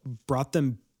people, brought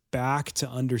them back to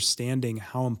understanding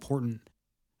how important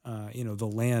the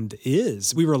land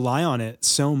is. We rely on it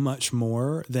so much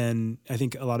more than I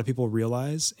think a lot of people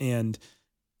realize. And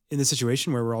in the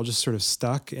situation where we're all just sort of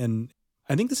stuck, and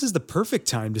I think this is the perfect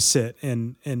time to sit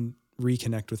and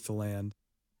reconnect with the land.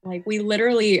 Like, we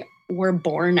literally were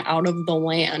born out of the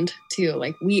land too.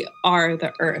 Like, we are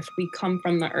the earth. We come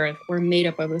from the earth. We're made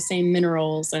up of the same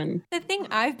minerals. And the thing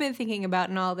I've been thinking about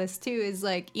in all this too is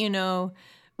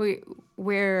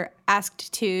we're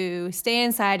asked to stay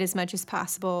inside as much as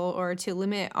possible, or to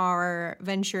limit our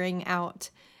venturing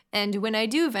out. And when I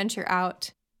do venture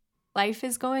out, life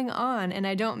is going on. And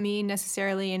I don't mean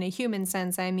necessarily in a human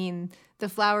sense. I mean, the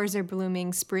flowers are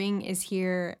blooming. Spring is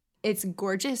here. It's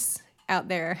gorgeous out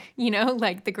there,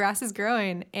 like the grass is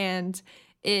growing, and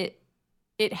it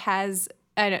has,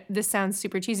 this sounds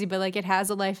super cheesy, but like it has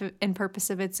a life and purpose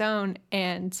of its own.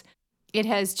 And it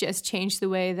has just changed the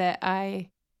way that I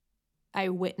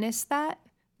witness that,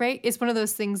 right? It's one of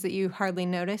those things that you hardly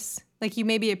notice. Like, you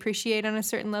maybe appreciate on a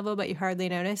certain level, but you hardly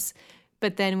notice.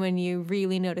 But then when you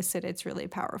really notice it, it's really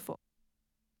powerful.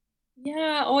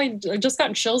 Yeah. Oh, I just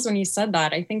got chills when you said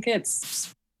that. I think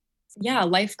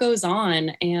life goes on.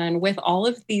 And with all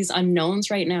of these unknowns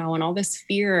right now and all this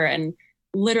fear and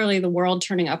literally the world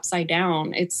turning upside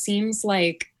down, it seems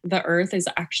like the earth is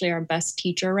actually our best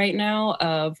teacher right now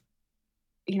of,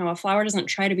 a flower doesn't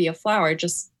try to be a flower, it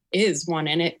just is one,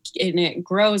 and it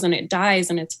grows and it dies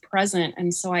and it's present.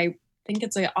 And so I think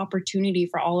it's an opportunity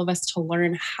for all of us to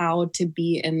learn how to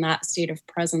be in that state of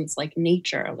presence, like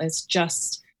nature. It's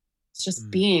just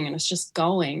being, and it's just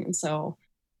going. And so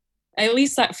at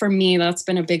least that for me, that's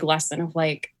been a big lesson of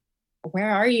like, where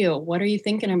are you? What are you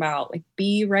thinking about? Like,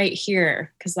 be right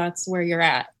here, because that's where you're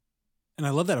at. And I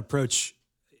love that approach,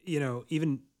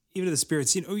 even to the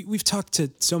spirits. We've talked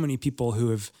to so many people who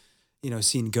have,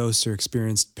 seen ghosts or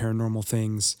experienced paranormal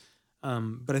things.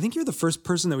 But I think you're the first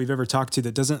person that we've ever talked to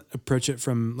that doesn't approach it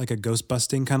from like a ghost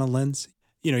busting kind of lens.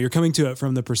 You're coming to it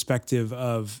from the perspective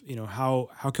of,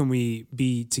 how can we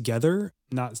be together?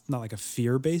 Not like a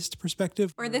fear-based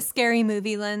perspective. Or the scary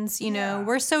movie lens,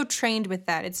 we're so trained with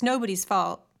that. It's nobody's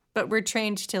fault, but we're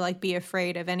trained to like be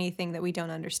afraid of anything that we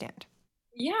don't understand.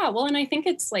 Yeah, well, and I think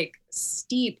it's like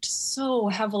steeped so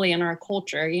heavily in our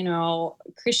culture.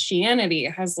 Christianity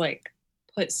has like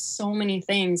put so many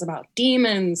things about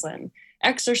demons and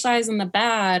exorcising the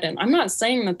bad. And I'm not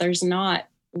saying that there's not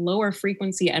lower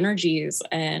frequency energies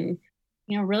and,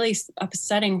 really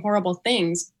upsetting, horrible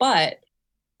things. But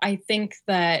I think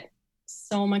that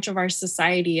so much of our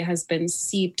society has been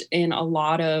seeped in a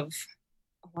lot of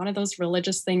those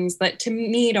religious things that to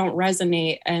me don't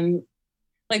resonate. And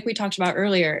like we talked about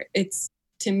earlier, it's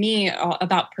to me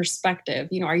about perspective.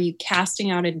 Are you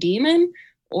casting out a demon,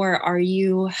 or are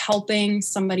you helping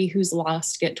somebody who's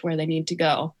lost get to where they need to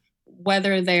go?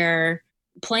 Whether they're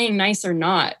playing nice or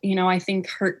not, I think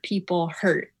hurt people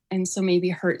hurt. And so maybe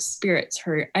hurt spirits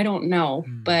hurt. I don't know.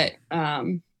 But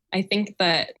I think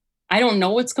that I don't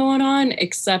know what's going on,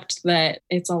 except that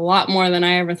it's a lot more than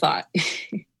I ever thought.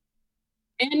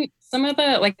 And some of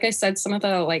the, like I said, some of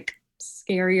the like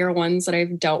scarier ones that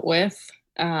I've dealt with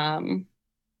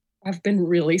have been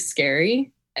really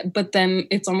scary. But then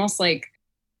it's almost like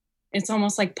it's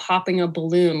almost like popping a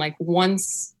balloon. Like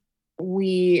once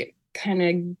we kind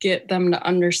of get them to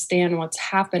understand what's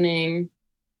happening,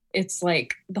 it's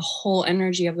like the whole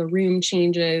energy of the room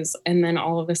changes. And then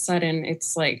all of a sudden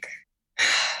it's like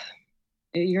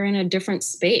you're in a different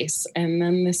space. And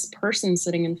then this person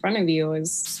sitting in front of you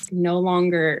is no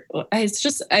longer,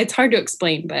 it's hard to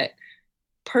explain, but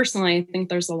personally, I think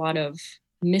there's a lot of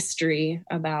mystery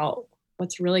about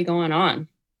what's really going on.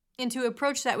 And to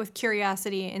approach that with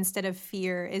curiosity instead of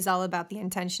fear is all about the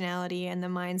intentionality and the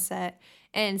mindset,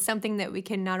 and something that we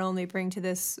can not only bring to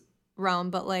this realm,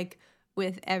 but like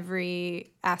with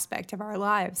every aspect of our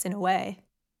lives in a way.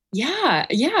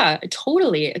 Yeah,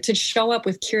 totally. To show up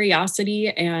with curiosity,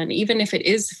 and even if it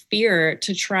is fear,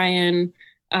 to try and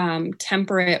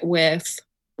temper it with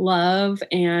love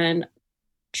and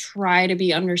try to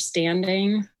be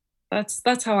understanding.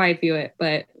 That's how I view it.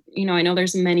 But I know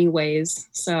there's many ways,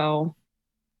 so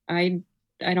I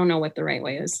don't know what the right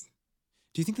way is.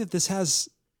 Do you think that this has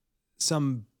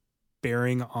some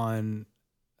bearing on,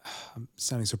 I'm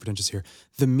sounding so pretentious here,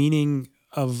 the meaning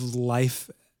of life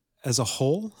as a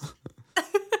whole?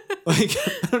 Like,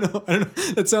 I don't know.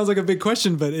 That sounds like a big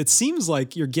question, but it seems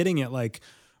like you're getting at like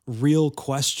real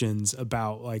questions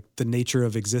about like the nature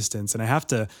of existence. And I have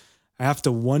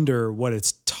to wonder what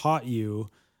it's taught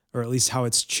you, or at least how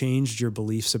it's changed your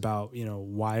beliefs about,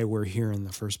 why we're here in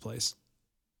the first place.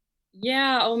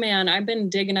 Yeah. Oh man, I've been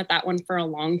digging at that one for a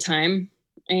long time.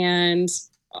 And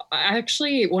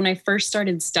actually, when I first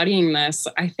started studying this,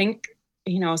 I think,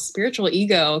 spiritual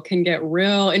ego can get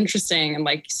real interesting, and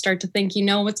like start to think,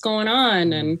 what's going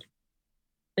on and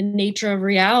the nature of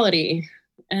reality.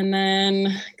 And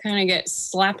then kind of get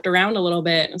slapped around a little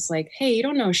bit. It's like, hey, you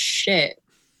don't know shit.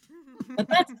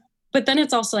 But then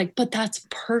it's also like, but that's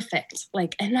perfect.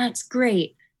 Like, and that's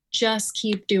great. Just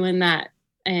keep doing that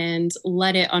and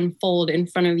let it unfold in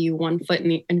front of you, one foot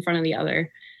in front of the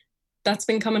other. That's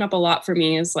been coming up a lot for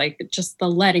me, is like just the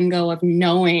letting go of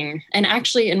knowing. And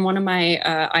actually in one of my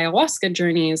ayahuasca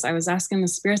journeys, I was asking the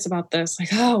spirits about this,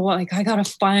 like, I got to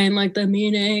find like the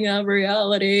meaning of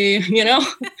reality,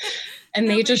 And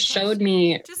they just showed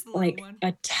me like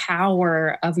a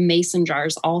tower of mason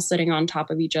jars all sitting on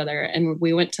top of each other. And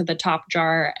we went to the top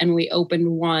jar and we opened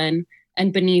one,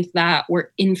 and beneath that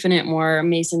were infinite more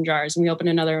mason jars. And we opened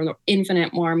another,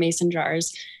 infinite more mason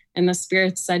jars. And the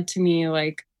spirits said to me,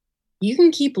 like, you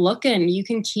can keep looking, you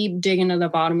can keep digging to the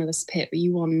bottom of this pit, but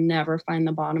you will never find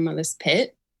the bottom of this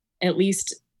pit, at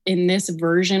least in this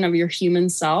version of your human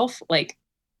self. Like,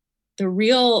 the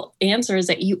real answer is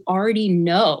that you already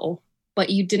know, but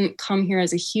you didn't come here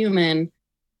as a human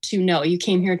to know. You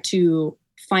came here to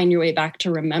find your way back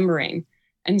to remembering.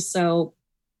 And so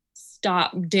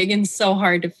stop digging so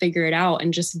hard to figure it out,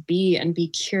 and just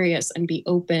be curious and be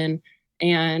open.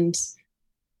 And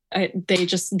they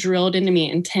just drilled into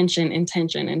me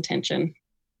intention.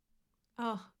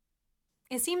 Oh,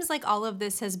 it seems like all of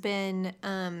this has been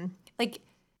like,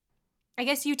 I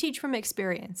guess you teach from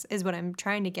experience is what I'm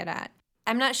trying to get at.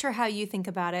 I'm not sure how you think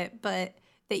about it, but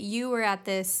that you were at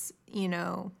this,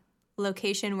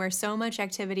 location where so much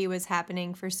activity was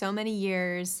happening for so many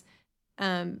years,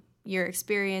 your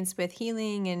experience with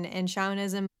healing and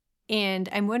shamanism. And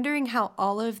I'm wondering how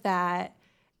all of that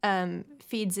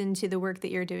feeds into the work that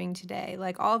you're doing today.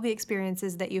 Like all the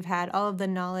experiences that you've had, all of the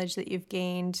knowledge that you've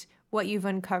gained, what you've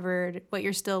uncovered, what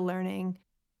you're still learning.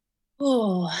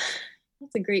 Oh,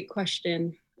 that's a great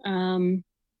question.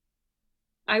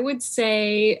 I would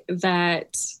say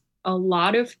that a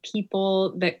lot of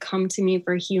people that come to me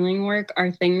for healing work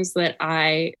are things that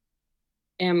I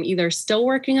am either still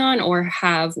working on or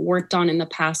have worked on in the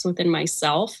past within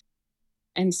myself.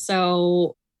 And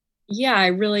so, yeah, I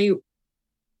really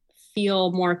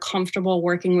feel more comfortable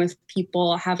working with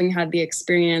people having had the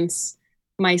experience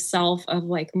myself of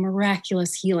like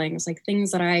miraculous healings, like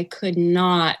things that I could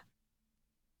not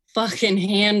fucking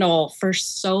handle for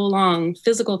so long,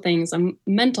 physical things,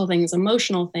 mental things,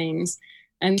 emotional things.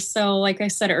 And so, like I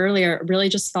said earlier, it really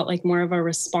just felt like more of a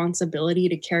responsibility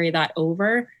to carry that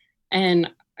over.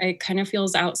 And it kind of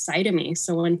feels outside of me.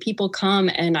 So when people come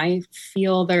and I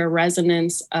feel their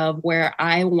resonance of where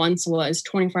I once was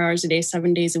 24 hours a day,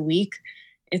 7 days a week,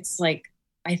 it's like,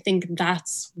 I think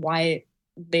that's why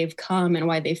they've come and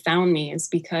why they found me, is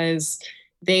because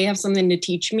they have something to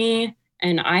teach me.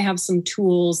 And I have some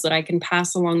tools that I can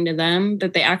pass along to them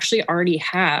that they actually already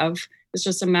have. It's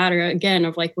just a matter, again,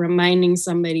 of like reminding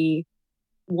somebody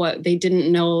what they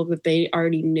didn't know that they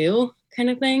already knew, kind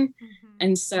of thing. Mm-hmm.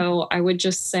 And so I would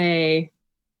just say,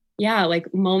 yeah,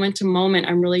 like moment to moment,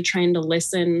 I'm really trying to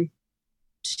listen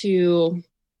to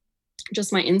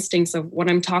just my instincts of when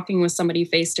I'm talking with somebody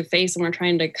face to face and we're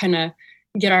trying to kind of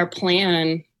get our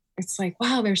plan. It's like,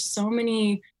 wow, there's so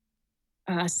many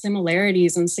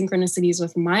similarities and synchronicities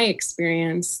with my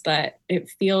experience that it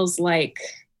feels like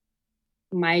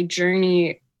my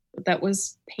journey that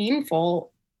was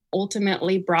painful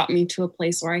ultimately brought me to a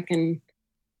place where I can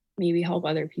maybe help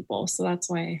other people. So that's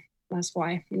why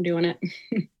I'm doing it.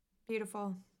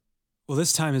 Beautiful. Well,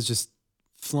 this time has just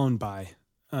flown by.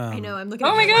 I know. I'm looking.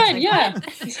 Oh at my watch God! like,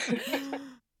 Yeah. what?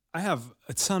 I have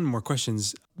a ton more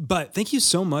questions, but thank you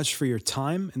so much for your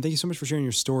time, and thank you so much for sharing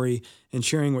your story and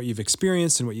sharing what you've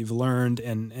experienced and what you've learned,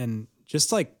 and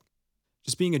just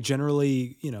being a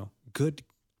generally, good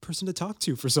person to talk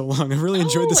to for so long. I really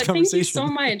enjoyed this conversation. Thank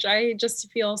you so much. I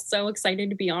just feel so excited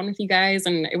to be on with you guys,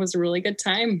 and it was a really good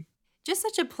time. Just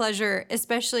such a pleasure,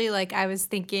 especially like I was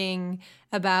thinking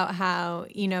about how,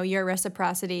 your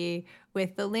reciprocity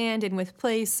with the land and with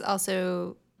place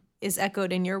also is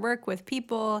echoed in your work with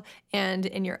people and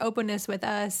in your openness with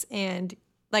us. And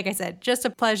like I said, just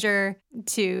a pleasure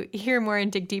to hear more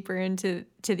and dig deeper into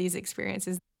these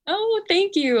experiences. Oh,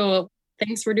 thank you.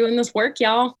 Thanks for doing this work,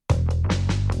 y'all.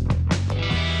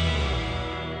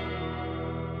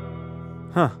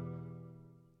 Huh.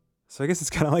 So I guess it's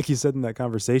kind of like you said in that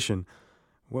conversation.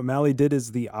 What Mally did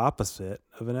is the opposite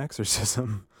of an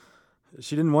exorcism.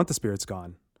 She didn't want the spirits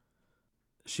gone.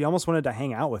 She almost wanted to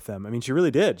hang out with them. I mean, she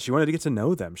really did. She wanted to get to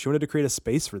know them. She wanted to create a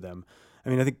space for them. I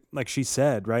mean, I think, like she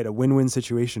said, right, a win-win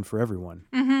situation for everyone.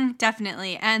 Mm-hmm,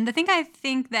 definitely. And the thing I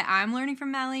think that I'm learning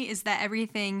from Mally is that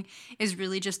everything is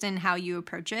really just in how you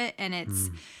approach it, and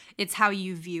it's how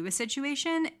you view a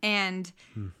situation. And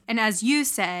as you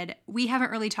said, we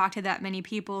haven't really talked to that many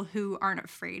people who aren't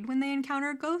afraid when they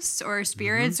encounter ghosts or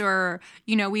spirits, or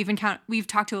we've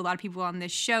talked to a lot of people on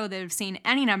this show that have seen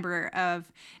any number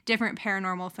of different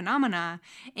paranormal phenomena,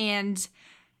 and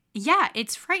yeah,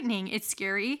 it's frightening. It's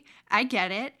scary. I get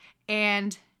it.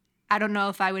 And I don't know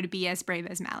if I would be as brave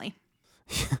as Mally.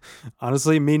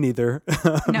 Honestly, me neither.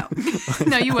 No,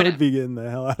 no, you I wouldn't. would be getting the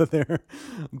hell out of there.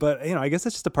 But, I guess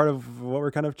that's just a part of what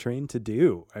we're kind of trained to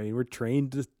do. I mean, we're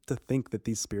trained to think that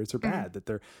these spirits are bad,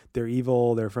 that they're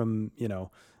evil, they're from,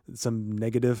 some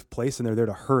negative place and they're there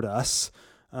to hurt us.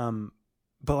 But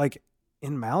like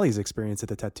in Mally's experience at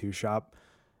the tattoo shop,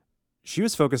 she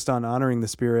was focused on honoring the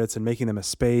spirits and making them a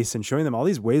space and showing them all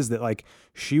these ways that like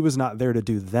she was not there to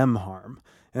do them harm.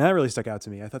 And that really stuck out to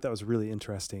me. I thought that was really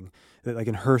interesting that like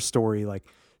in her story, like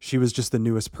she was just the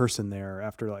newest person there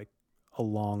after like a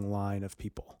long line of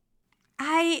people.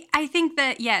 I think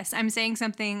that, yes, I'm saying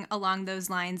something along those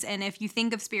lines. And if you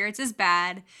think of spirits as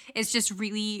bad, it's just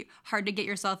really hard to get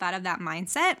yourself out of that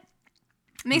mindset.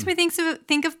 It makes me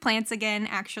think of plants again,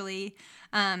 actually.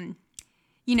 Plants?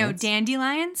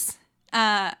 Dandelions.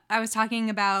 I was talking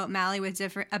about Mally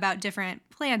about different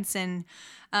plants and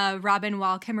Robin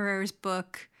Wall Kimmerer's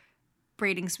book,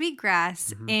 Braiding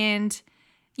Sweetgrass. And,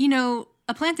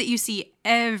 a plant that you see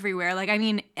everywhere,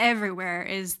 everywhere,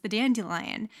 is the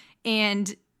dandelion.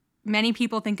 And many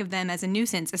people think of them as a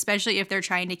nuisance, especially if they're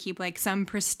trying to keep like some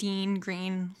pristine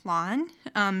green lawn.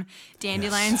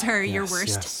 Dandelions are your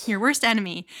worst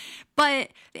enemy. But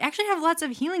they actually have lots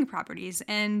of healing properties,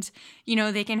 and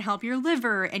they can help your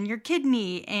liver and your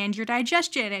kidney and your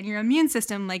digestion and your immune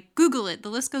system. Like, Google it, the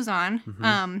list goes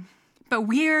on. But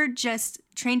we're just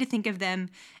trained to think of them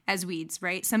as weeds,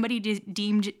 right? Somebody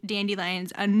deemed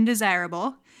dandelions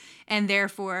undesirable, and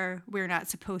therefore we're not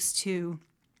supposed to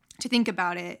think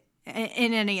about it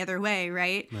in any other way,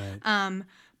 right?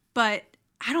 But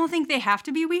I don't think they have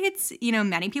to be weeds.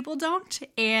 Many people don't,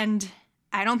 and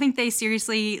I don't think they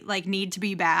seriously need to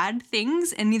be bad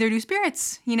things, and neither do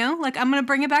spirits. I'm gonna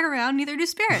bring it back around. Neither do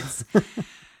spirits.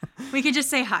 We could just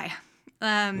say hi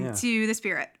to the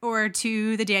spirit or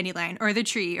to the dandelion or the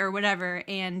tree or whatever,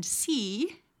 and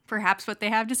see perhaps what they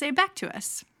have to say back to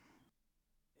us.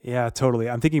 Yeah, totally.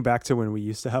 I'm thinking back to when we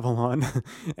used to have a lawn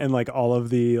and like all of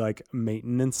the like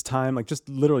maintenance time, like just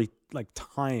literally like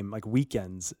time, like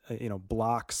weekends,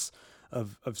 blocks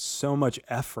of so much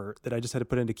effort that I just had to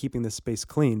put into keeping this space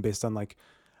clean based on like,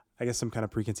 I guess some kind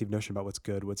of preconceived notion about what's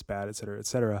good, what's bad, et cetera, et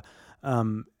cetera.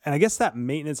 And I guess that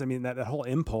maintenance, I mean, that whole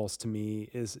impulse to me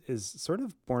is sort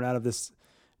of born out of this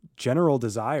general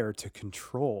desire to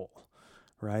control,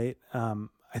 right?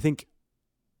 I think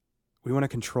we want to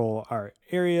control our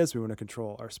areas. We want to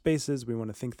control our spaces. We want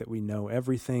to think that we know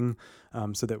everything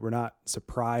so that we're not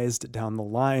surprised down the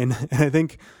line. And I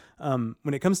think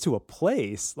when it comes to a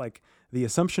place, like the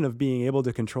assumption of being able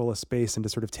to control a space and to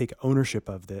sort of take ownership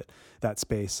of that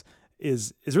space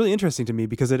is really interesting to me,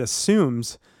 because it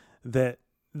assumes that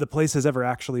the place has ever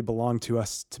actually belonged to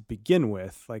us to begin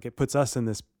with. Like, it puts us in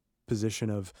this position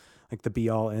of like the be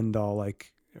all end all,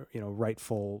 like,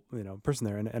 rightful, person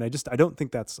there. And I don't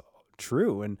think that's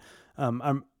true. And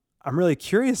I'm really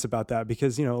curious about that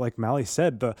because, like Mally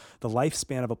said, the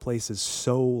lifespan of a place is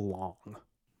so long.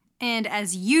 And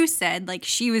as you said, like,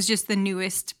 she was just the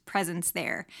newest presence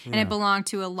there. And it belonged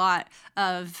to a lot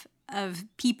of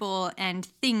people and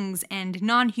things and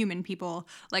non-human people,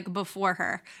 like, before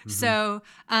her. Mm-hmm. So,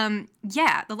 the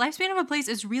lifespan of a place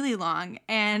is really long.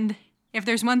 And if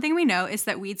there's one thing we know, it's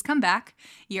that weeds come back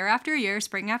year after year,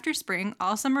 spring after spring,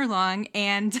 all summer long.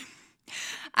 And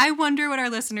I wonder what our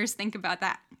listeners think about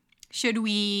that. Should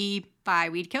we buy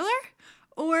weed killer?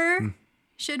 Or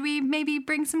should we maybe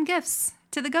bring some gifts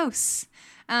to the ghosts?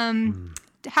 How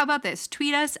about this?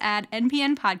 Tweet us at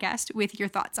NPN Podcast with your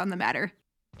thoughts on the matter.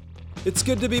 It's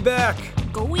good to be back.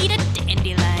 Go eat a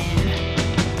dandelion.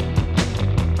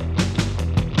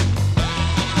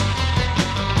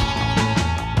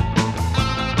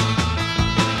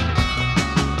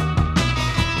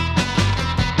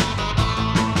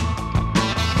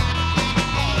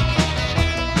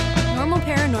 Normal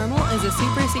Paranormal is a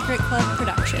Super Secret Club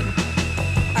production.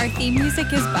 Our theme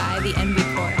music is by the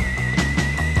NB Corps.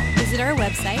 Visit our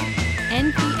website,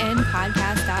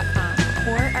 npnpodcast.com.